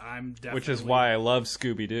movie, and I'm definitely, which is why I love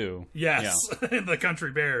Scooby-Doo. Yes, yeah. The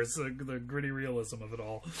Country Bears, the gritty realism of it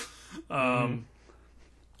all.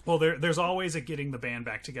 Well, there's always a getting the band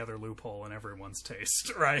back together loophole in everyone's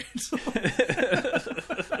taste, right?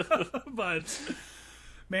 But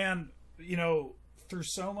man, through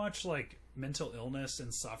so much like mental illness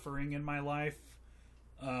and suffering in my life,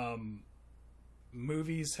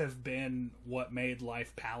 movies have been what made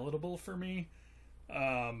life palatable for me.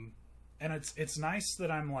 And it's nice that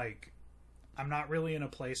I'm not really in a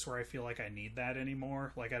place where I feel like I need that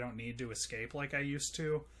anymore. Like I don't need to escape like I used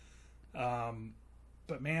to.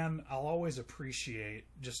 But man, I'll always appreciate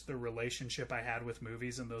just the relationship I had with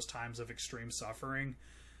movies in those times of extreme suffering.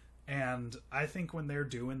 And I think when they're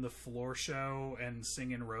doing the floor show and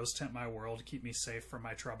singing Rose Tint My World, Keep Me Safe from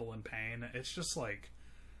My Trouble and Pain, it's just like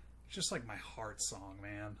my heart song,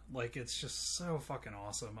 man. Like, it's just so fucking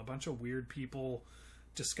awesome. A bunch of weird people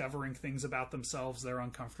discovering things about themselves they're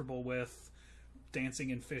uncomfortable with, dancing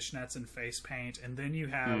in fishnets and face paint, and then you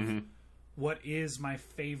have what is my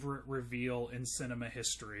favorite reveal in cinema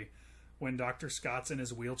history, when Dr. Scott's in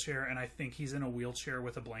his wheelchair, and I think he's in a wheelchair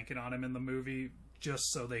with a blanket on him in the movie,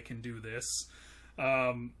 just so they can do this.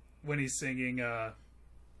 When he's singing,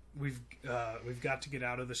 we've got to get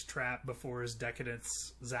out of this trap before his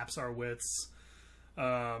decadence zaps our wits,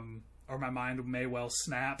 or my mind may well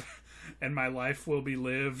snap, and my life will be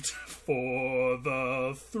lived for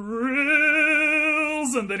the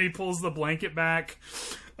thrills. And then he pulls the blanket back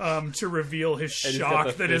to reveal his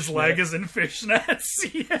shock that his leg is in fishnets.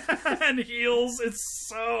 Yeah, and heels. It's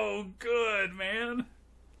so good, man.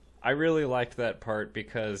 I really liked that part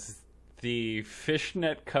because the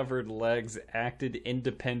fishnet covered legs acted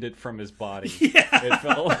independent from his body. Yeah. It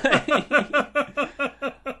felt like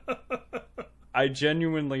I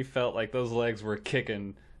genuinely felt like those legs were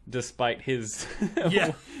kicking despite his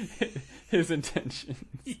his intentions.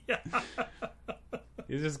 Yeah.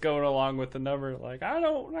 He's just going along with the number like,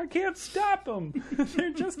 I can't stop them.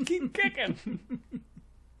 They just keep kicking.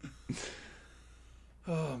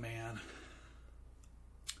 Oh man.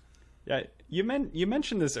 Yeah, you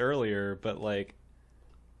mentioned this earlier, but like,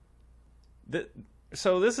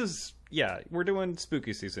 so this is, we're doing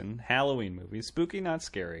spooky season, Halloween movies, spooky not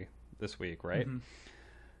scary this week, right? Mm-hmm.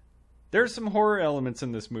 There's some horror elements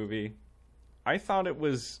in this movie. I thought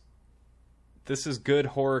this is good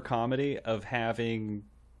horror comedy of having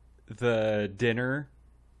the dinner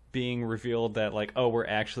being revealed that like, oh, we're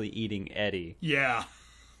actually eating Eddie. Yeah.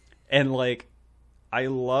 And like, I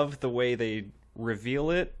love the way they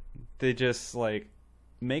reveal it. They just like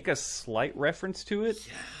make a slight reference to it.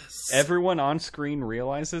 Yes. Everyone on screen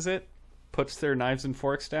realizes it, puts their knives and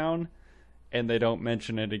forks down, and they don't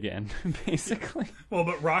mention it again, basically. Well,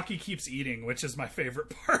 but Rocky keeps eating, which is my favorite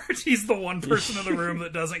part. He's the one person in the room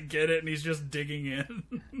that doesn't get it, and he's just digging in.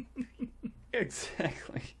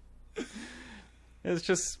 Exactly. It's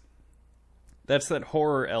just, that's that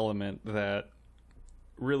horror element that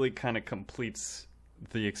really kind of completes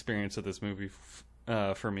the experience of this movie,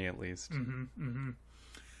 for me at least. Mm-hmm, mm-hmm.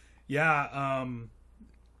 Yeah,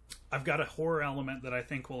 I've got a horror element that I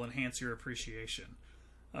think will enhance your appreciation.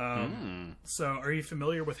 So, are you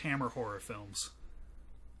familiar with Hammer horror films?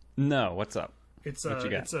 No, what's up? It's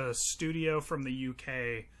a studio from the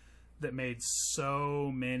UK that made so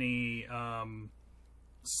many horror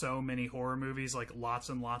movies, like lots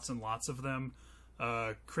and lots and lots of them.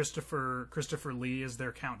 Christopher Lee is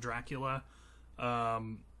their Count Dracula.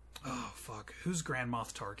 Oh fuck, who's Grand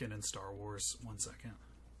Moff Tarkin in Star Wars? 1 second.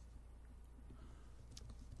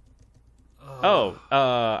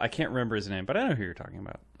 I can't remember his name, but I know who you're talking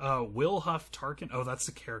about. Will Huff Tarkin. Oh, that's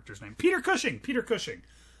the character's name. Peter Cushing.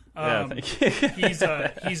 Yeah, thank you.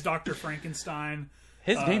 He's Dr. Frankenstein.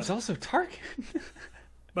 His name's also Tarkin.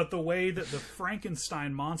 But the way that the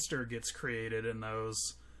Frankenstein monster gets created in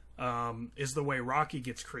those is the way Rocky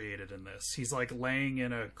gets created in this. He's like laying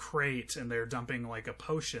in a crate, and they're dumping like a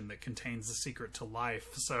potion that contains the secret to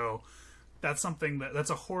life. So that's something that's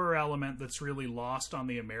a horror element that's really lost on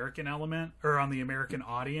the American element, or on the American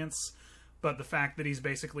audience. But the fact that he's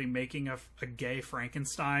basically making a gay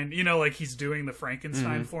Frankenstein, like he's doing the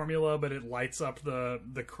Frankenstein formula, but it lights up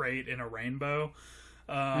the crate in a rainbow.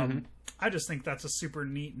 I just think that's a super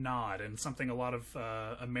neat nod, and something a lot of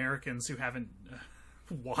Americans who haven't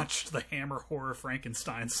watched the Hammer horror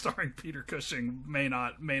Frankenstein starring Peter Cushing may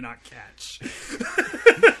not catch.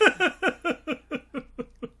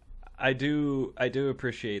 I do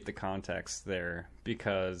appreciate the context there,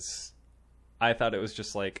 because I thought it was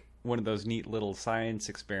just like one of those neat little science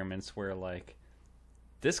experiments where like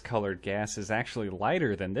this colored gas is actually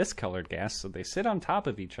lighter than this colored gas, so they sit on top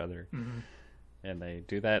of each other. And they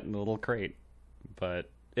do that in a little crate. But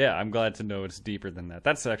yeah, I'm glad to know it's deeper than that.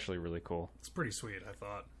 That's actually really cool. It's pretty sweet, I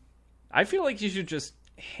thought. I feel like you should just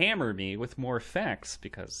hammer me with more facts,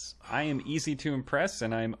 because I am easy to impress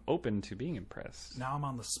and I'm open to being impressed. Now I'm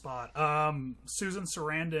on the spot. Susan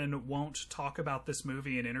Sarandon won't talk about this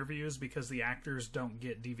movie in interviews because the actors don't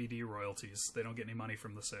get DVD royalties. They don't get any money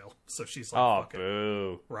from the sale. So she's like, Oh, fuck it.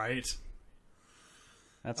 boo. Right?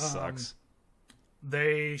 That sucks.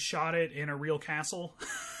 They shot it in a real castle.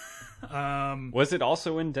 Was it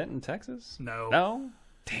also in Denton, Texas? No. No?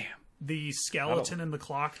 Damn. The skeleton in the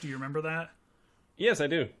clock, do you remember that? Yes, I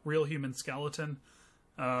do. Real human skeleton.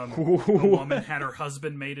 A woman had her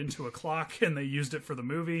husband made into a clock, and they used it for the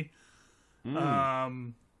movie.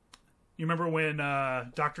 You remember when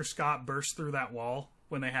Dr. Scott burst through that wall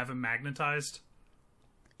when they have him magnetized?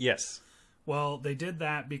 Yes. Well, they did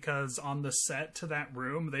that because on the set to that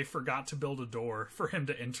room, they forgot to build a door for him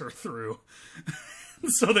to enter through.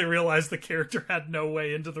 So they realized the character had no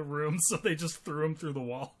way into the room, so they just threw him through the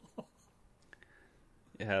wall.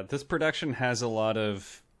 Yeah, this production has a lot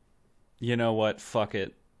of, you know what, fuck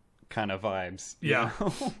it kind of vibes. Yeah. You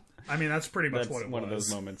know? I mean, that's pretty much That's what it one was. of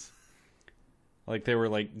those moments. Like, they were,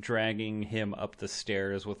 like, dragging him up the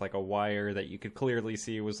stairs with, like, a wire that you could clearly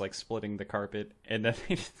see was, like, splitting the carpet. And then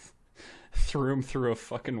they just threw him through a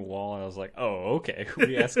fucking wall. And I was like, oh, okay,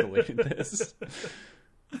 we escalated this.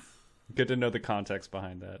 Good to know the context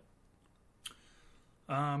behind that.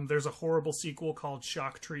 There's a horrible sequel called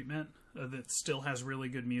Shock Treatment that still has really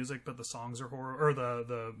good music, but the songs are horrible, or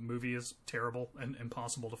the movie is terrible and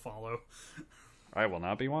impossible to follow. I will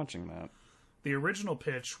not be watching that. The original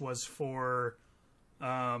pitch was for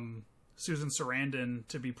Susan Sarandon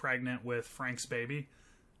to be pregnant with Frank's baby,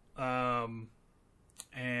 and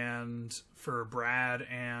for Brad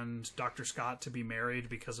and Dr. Scott to be married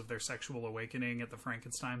because of their sexual awakening at the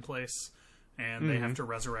Frankenstein place. And they have to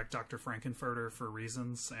resurrect Dr. Frankenfurter for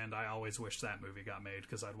reasons, and I always wish that movie got made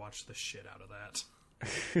because I'd watch the shit out of that.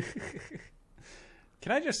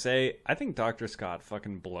 Can I just say, I think Dr. Scott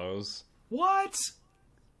fucking blows. What?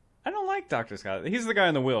 I don't like Dr. Scott. He's the guy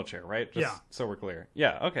in the wheelchair, right? Just Yeah. so we're clear.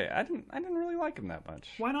 Yeah, okay. I didn't really like him that much.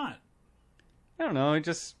 Why not? I don't know,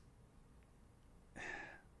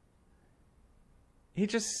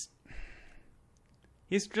 he's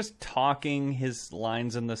just talking his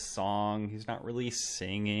lines in the song. He's not really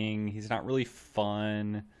singing. He's not really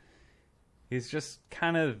fun. He's just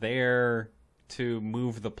kind of there to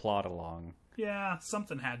move the plot along. Yeah,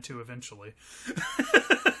 something had to eventually.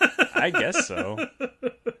 I guess so.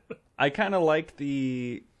 I kind of like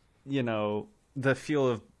the feel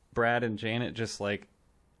of Brad and Janet just like,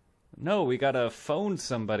 no, we gotta phone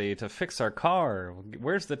somebody to fix our car.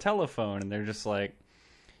 Where's the telephone? And they're just like,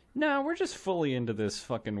 no, we're just fully into this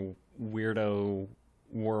fucking weirdo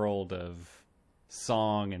world of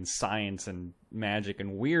song and science and magic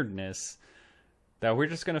and weirdness that we're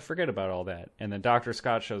just going to forget about all that. And then Dr.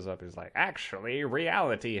 Scott shows up. He's like, actually,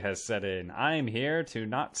 reality has set in. I'm here to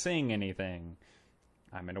not sing anything.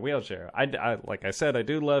 I'm in a wheelchair. I like I said, I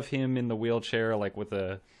do love him in the wheelchair, like with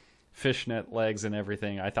the fishnet legs and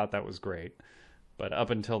everything. I thought that was great. But up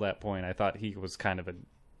until that point, I thought he was kind of a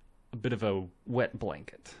bit of a wet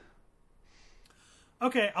blanket.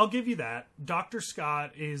 Okay, I'll give you that. Dr.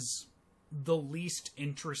 Scott is the least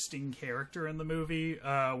interesting character in the movie,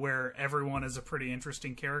 where everyone is a pretty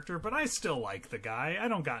interesting character, but I still like the guy. I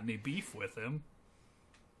don't got any beef with him.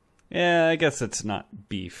 Yeah, I guess it's not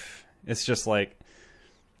beef. It's just like,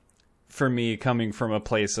 for me, coming from a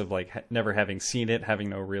place of like never having seen it, having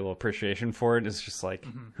no real appreciation for it, it's just like,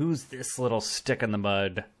 who's this little stick in the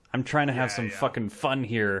mud? I'm trying to have some fucking fun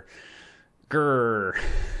here. Grr.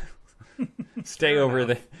 Stay over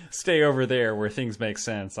there where things make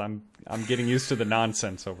sense. I'm getting used to the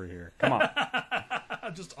nonsense over here. Come on.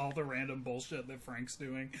 Just all the random bullshit that Frank's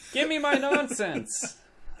doing. Give me my nonsense.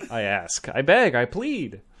 I ask. I beg. I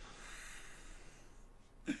plead.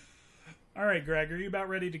 All right, Greg, are you about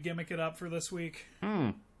ready to gimmick it up for this week?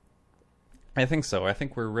 I think so. I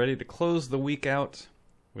think we're ready to close the week out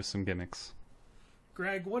with some gimmicks.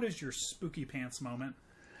 Greg, what is your spooky pants moment?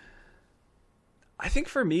 I think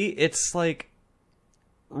for me, it's like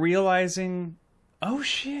realizing, oh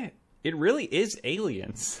shit, it really is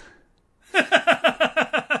aliens.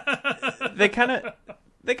 They kind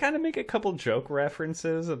of make a couple joke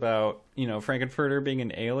references about, Frankenfurter being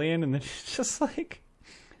an alien, and then it's just like,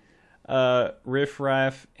 Riff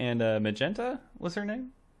Raff and Magenta was her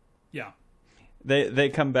name? Yeah. They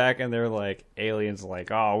come back and they're like, aliens like,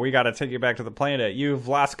 oh, we got to take you back to the planet. You've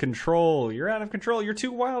lost control. You're out of control. You're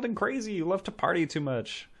too wild and crazy. You love to party too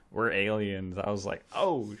much. We're aliens. I was like,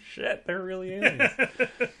 oh shit, they're really aliens.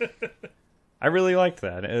 I really liked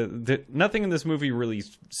that. Nothing in this movie really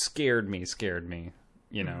scared me.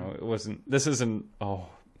 You know, it wasn't. This isn't. Oh,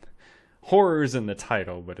 horror's in the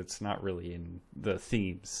title, but it's not really in the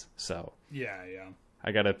themes. So yeah.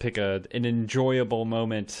 I gotta pick an enjoyable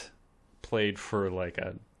moment. Played for like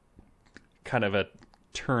a kind of a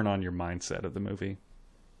turn on your mindset of the movie.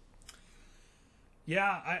 Yeah,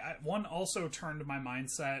 I one also turned my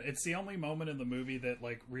mindset. It's the only moment in the movie that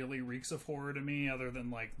like really reeks of horror to me, other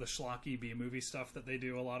than like the schlocky B-movie stuff that they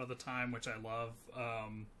do a lot of the time, which I love.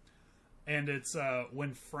 And it's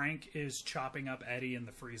when Frank is chopping up Eddie in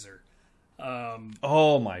the freezer.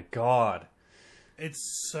 Oh my god.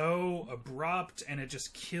 It's so abrupt, and it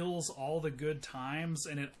just kills all the good times,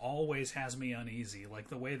 and it always has me uneasy. Like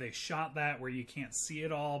the way they shot that, where you can't see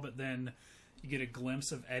it all, but then you get a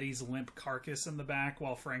glimpse of Eddie's limp carcass in the back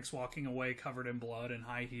while Frank's walking away covered in blood and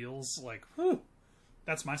high heels. Like, whew,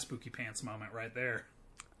 that's my spooky pants moment right there.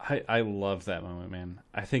 I love that moment, man.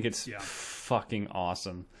 I think it's fucking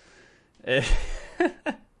awesome. I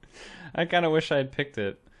kind of wish I had picked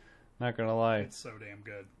it. Not gonna lie. It's so damn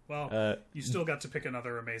good. Well, you still got to pick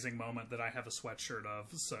another amazing moment that I have a sweatshirt of,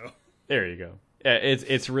 so. There you go.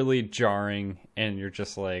 It's really jarring, and you're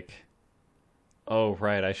just like, oh,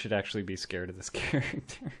 right, I should actually be scared of this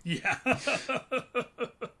character. Yeah.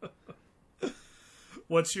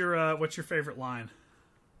 What's your favorite line?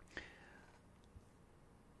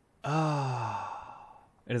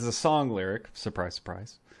 It is a song lyric. Surprise,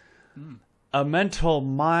 surprise. A mental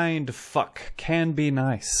mind fuck can be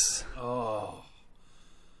nice.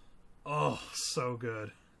 Oh, so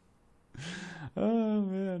good. Oh,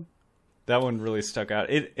 man. That one really stuck out.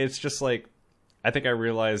 It's just like, I think I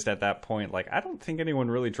realized at that point, like, I don't think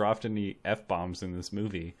anyone really dropped any F-bombs in this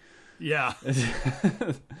movie. Yeah.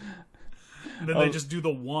 Then they just do the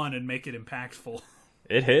one and make it impactful.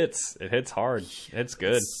 It hits. It hits hard. It's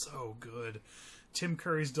good. It's so good. Tim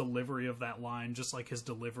Curry's delivery of that line, just like his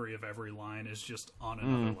delivery of every line, is just on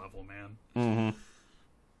another level, man.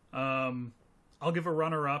 Mm-hmm. I'll give a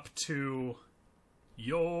runner-up to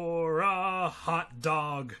 "You're a hot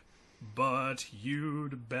dog, but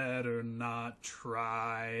you'd better not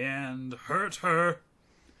try and hurt her,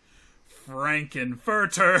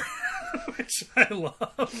 Frankenfurter," which I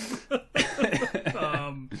love.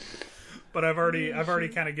 But I've already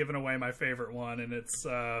kind of given away my favorite one, and it's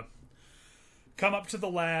 "Come up to the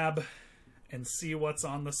lab and see what's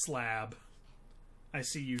on the slab. I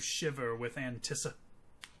see you shiver with anticipation."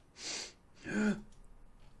 And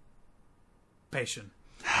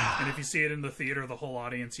if you see it in the theater, the whole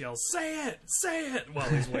audience yells, say it, while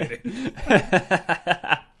he's waiting.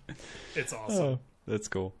 It's awesome. Oh, that's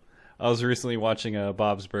cool. I was recently watching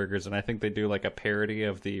Bob's Burgers, and I think they do like a parody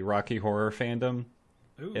of the Rocky Horror fandom.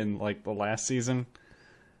 Ooh. In like the last season.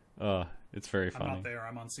 It's very funny. I'm not there.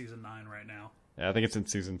 I'm on season 9 right now. Yeah, I think it's in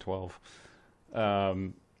season 12.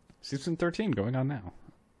 Season 13 going on now.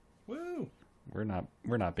 Woo! We're not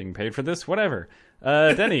being paid for this. Whatever.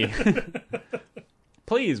 Denny,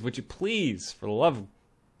 would you please, for the love of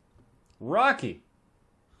Rocky,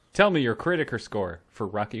 tell me your Criticker score for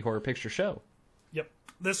Rocky Horror Picture Show. Yep.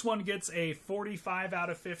 This one gets a 45 out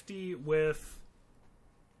of 50 with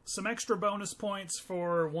some extra bonus points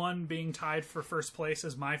for one being tied for first place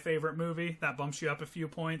as my favorite movie. That bumps you up a few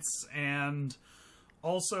points. And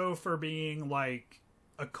also for being like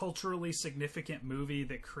a culturally significant movie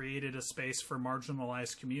that created a space for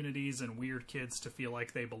marginalized communities and weird kids to feel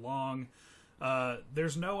like they belong.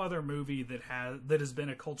 There's no other movie that has been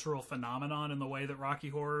a cultural phenomenon in the way that Rocky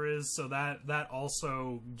Horror is, so that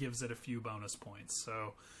also gives it a few bonus points.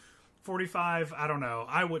 So 45, I don't know.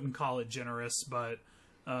 I wouldn't call it generous, but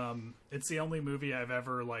it's the only movie I've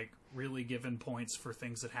ever like really given points for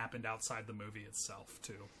things that happened outside the movie itself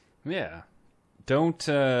too. Yeah. Don't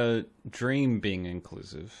dream being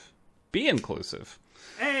inclusive. Be inclusive.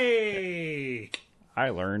 Hey! I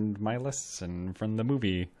learned my lesson from the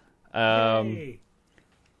movie. Hey.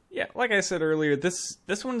 Yeah, like I said earlier, this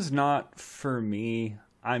one's not for me.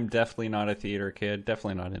 I'm definitely not a theater kid,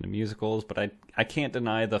 definitely not into musicals, but I can't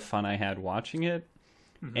deny the fun I had watching it,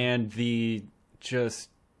 and the just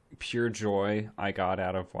pure joy I got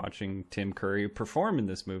out of watching Tim Curry perform in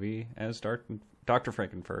this movie as Dr.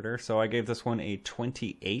 Frankenfurter. So I gave this one a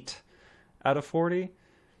 28 out of 40.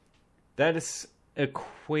 That is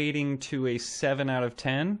equating to a 7 out of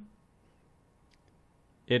 10.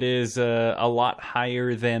 It is a lot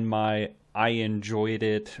higher than my I enjoyed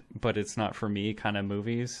it, but it's not for me kind of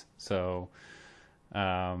movies. So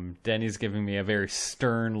Denny's giving me a very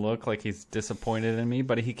stern look, like he's disappointed in me,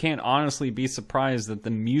 but he can't honestly be surprised that the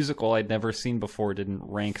musical I'd never seen before didn't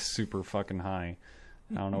rank super fucking high.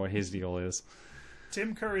 I don't know what his deal is.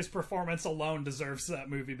 Tim Curry's performance alone deserves that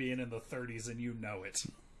movie being in the 30s, and you know it.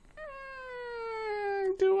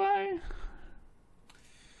 Do I?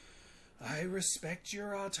 I respect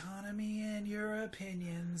your autonomy and your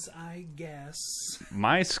opinions, I guess.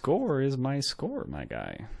 My score is my score, my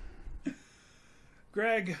guy.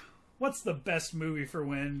 Greg, what's the best movie for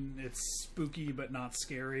when it's spooky but not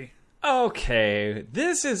scary? Okay,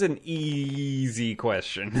 this is an easy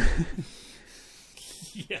question.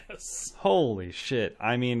 Yes. Holy shit.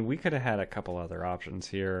 I mean, we could have had a couple other options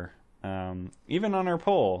here, even on our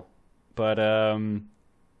poll. But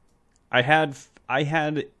I had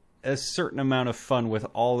a certain amount of fun with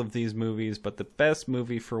all of these movies, but the best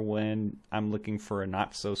movie for when I'm looking for a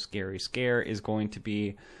not-so-scary scare is going to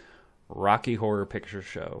be Rocky Horror Picture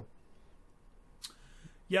Show.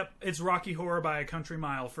 Yep, it's Rocky Horror by a country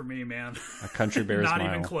mile for me, man. A country bear's Not mile.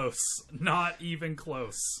 even close. Not even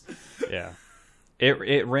close. Yeah.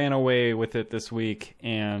 It ran away with it this week,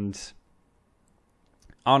 and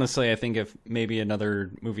honestly, I think if maybe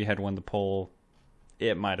another movie had won the poll,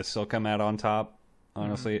 it might have still come out on top.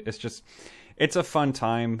 Honestly, it's a fun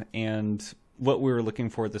time, and what we were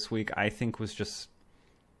looking for this week, I think, was just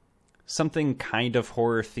something kind of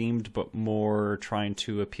horror themed, but more trying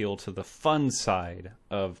to appeal to the fun side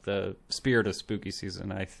of the spirit of spooky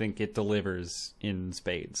season. I think it delivers in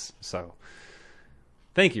spades. So,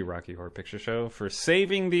 thank you, Rocky Horror Picture Show, for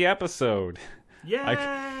saving the episode.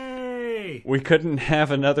 Yay! We couldn't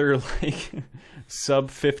have another sub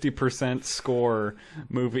 50% score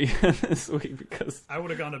movie this week because I would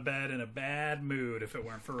have gone to bed in a bad mood if it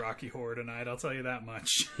weren't for Rocky Horror tonight, I'll tell you that much.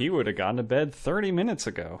 he would have gone to bed 30 minutes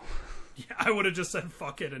ago. Yeah, I would have just said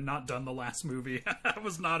fuck it and not done the last movie. I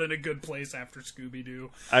was not in a good place after Scooby-Doo.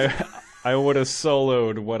 I would have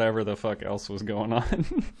soloed whatever the fuck else was going on.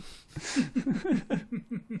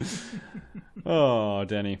 Oh,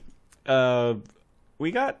 Denny.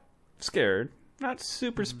 We got scared. Not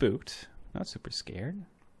super spooked. Not super scared.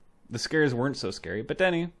 The scares weren't so scary. But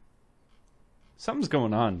Denny, something's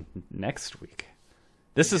going on next week.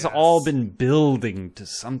 This has all been building to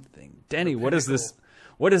something. Denny, what is this?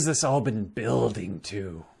 What has this all been building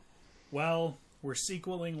to? Well, we're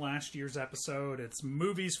sequeling last year's episode. It's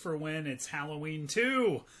Movies for When It's Halloween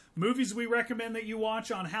 2. Movies we recommend that you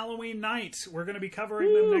watch on Halloween night. We're going to be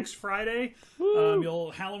covering them next Friday.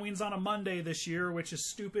 Halloween's on a Monday this year, which is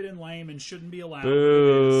stupid and lame and shouldn't be allowed.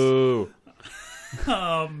 Boo.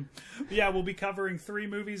 Yeah, we'll be covering 3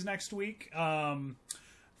 movies next week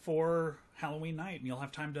for Halloween night, and you'll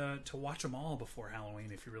have time to watch them all before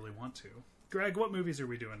Halloween if you really want to. Greg, what movies are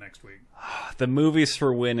we doing next week? The movies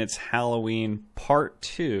for when it's Halloween Part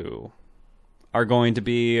 2 are going to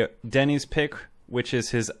be Denny's pick, which is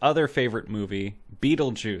his other favorite movie,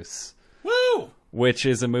 Beetlejuice. Woo! Which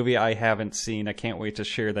is a movie I haven't seen. I can't wait to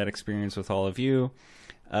share that experience with all of you.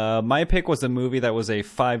 My pick was a movie that was a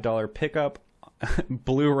 $5 pickup,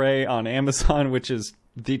 Blu-ray on Amazon, which is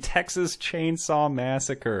The Texas Chainsaw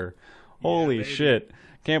Massacre. Holy baby. shit.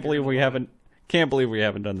 Can't believe we haven't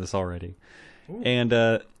done this already. Ooh.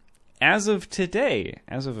 And as of today,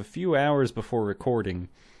 as of a few hours before recording,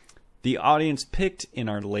 the audience picked in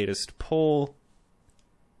our latest poll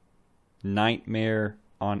Nightmare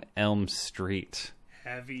on Elm Street.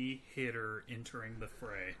 Heavy hitter entering the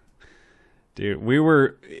fray. Dude, we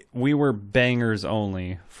were bangers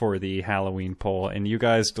only for the Halloween poll, and you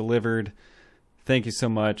guys delivered. Thank you so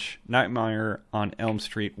much. Nightmare on Elm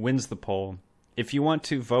Street wins the poll. If you want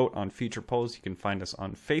to vote on future polls, you can find us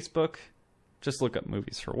on Facebook. Just look up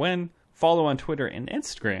Movies for When. Follow on Twitter and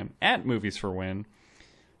Instagram at Movies for When,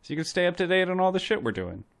 so you can stay up to date on all the shit we're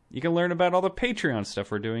doing. You can learn about all the Patreon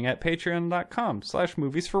stuff we're doing at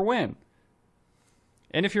patreon.com/moviesforwhen.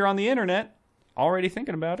 And if you're on the internet, already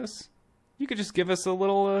thinking about us, you could just give us a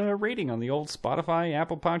little rating on the old Spotify,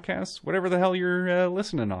 Apple Podcasts, whatever the hell you're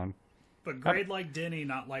listening on. But grade like Denny,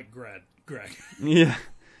 not like Greg. Yeah.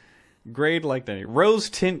 Grade like Denny.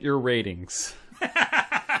 Rose tint your ratings.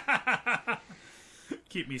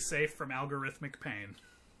 Keep me safe from algorithmic pain.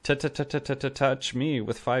 Touch me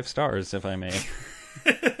with 5 stars, if I may.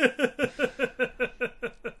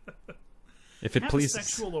 If it pleases. Have a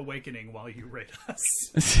sexual awakening while you rate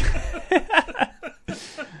us.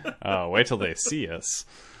 Oh, wait till they see us.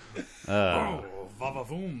 Oh,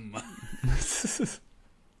 va-va-voom.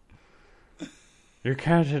 You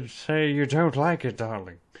can't say you don't like it,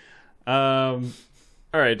 darling. All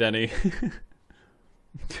right, Denny.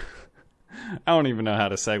 I don't even know how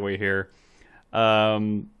to segue here.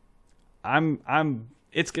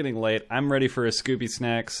 It's getting late. I'm ready for a Scooby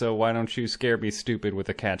snack, so why don't you scare me stupid with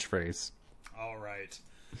a catchphrase? All right.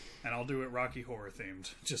 And I'll do it Rocky Horror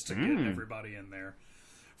themed, just to get everybody in there.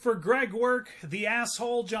 For Greg Work, the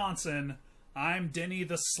Asshole Johnson, I'm Denny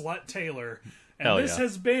the Slut Taylor. And Hell this yeah.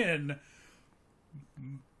 has been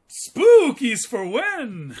Spookies for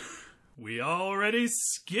When. We already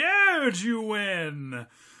scared you when.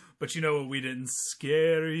 But you know what? We didn't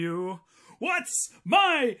scare you. What's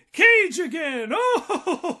my cage again?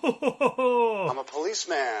 Oh! I'm a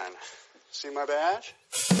policeman. See my badge?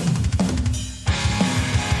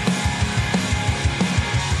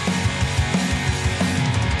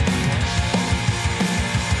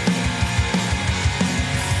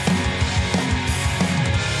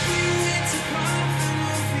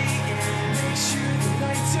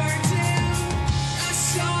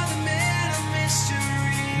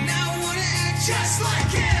 Just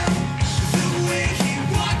like him, the way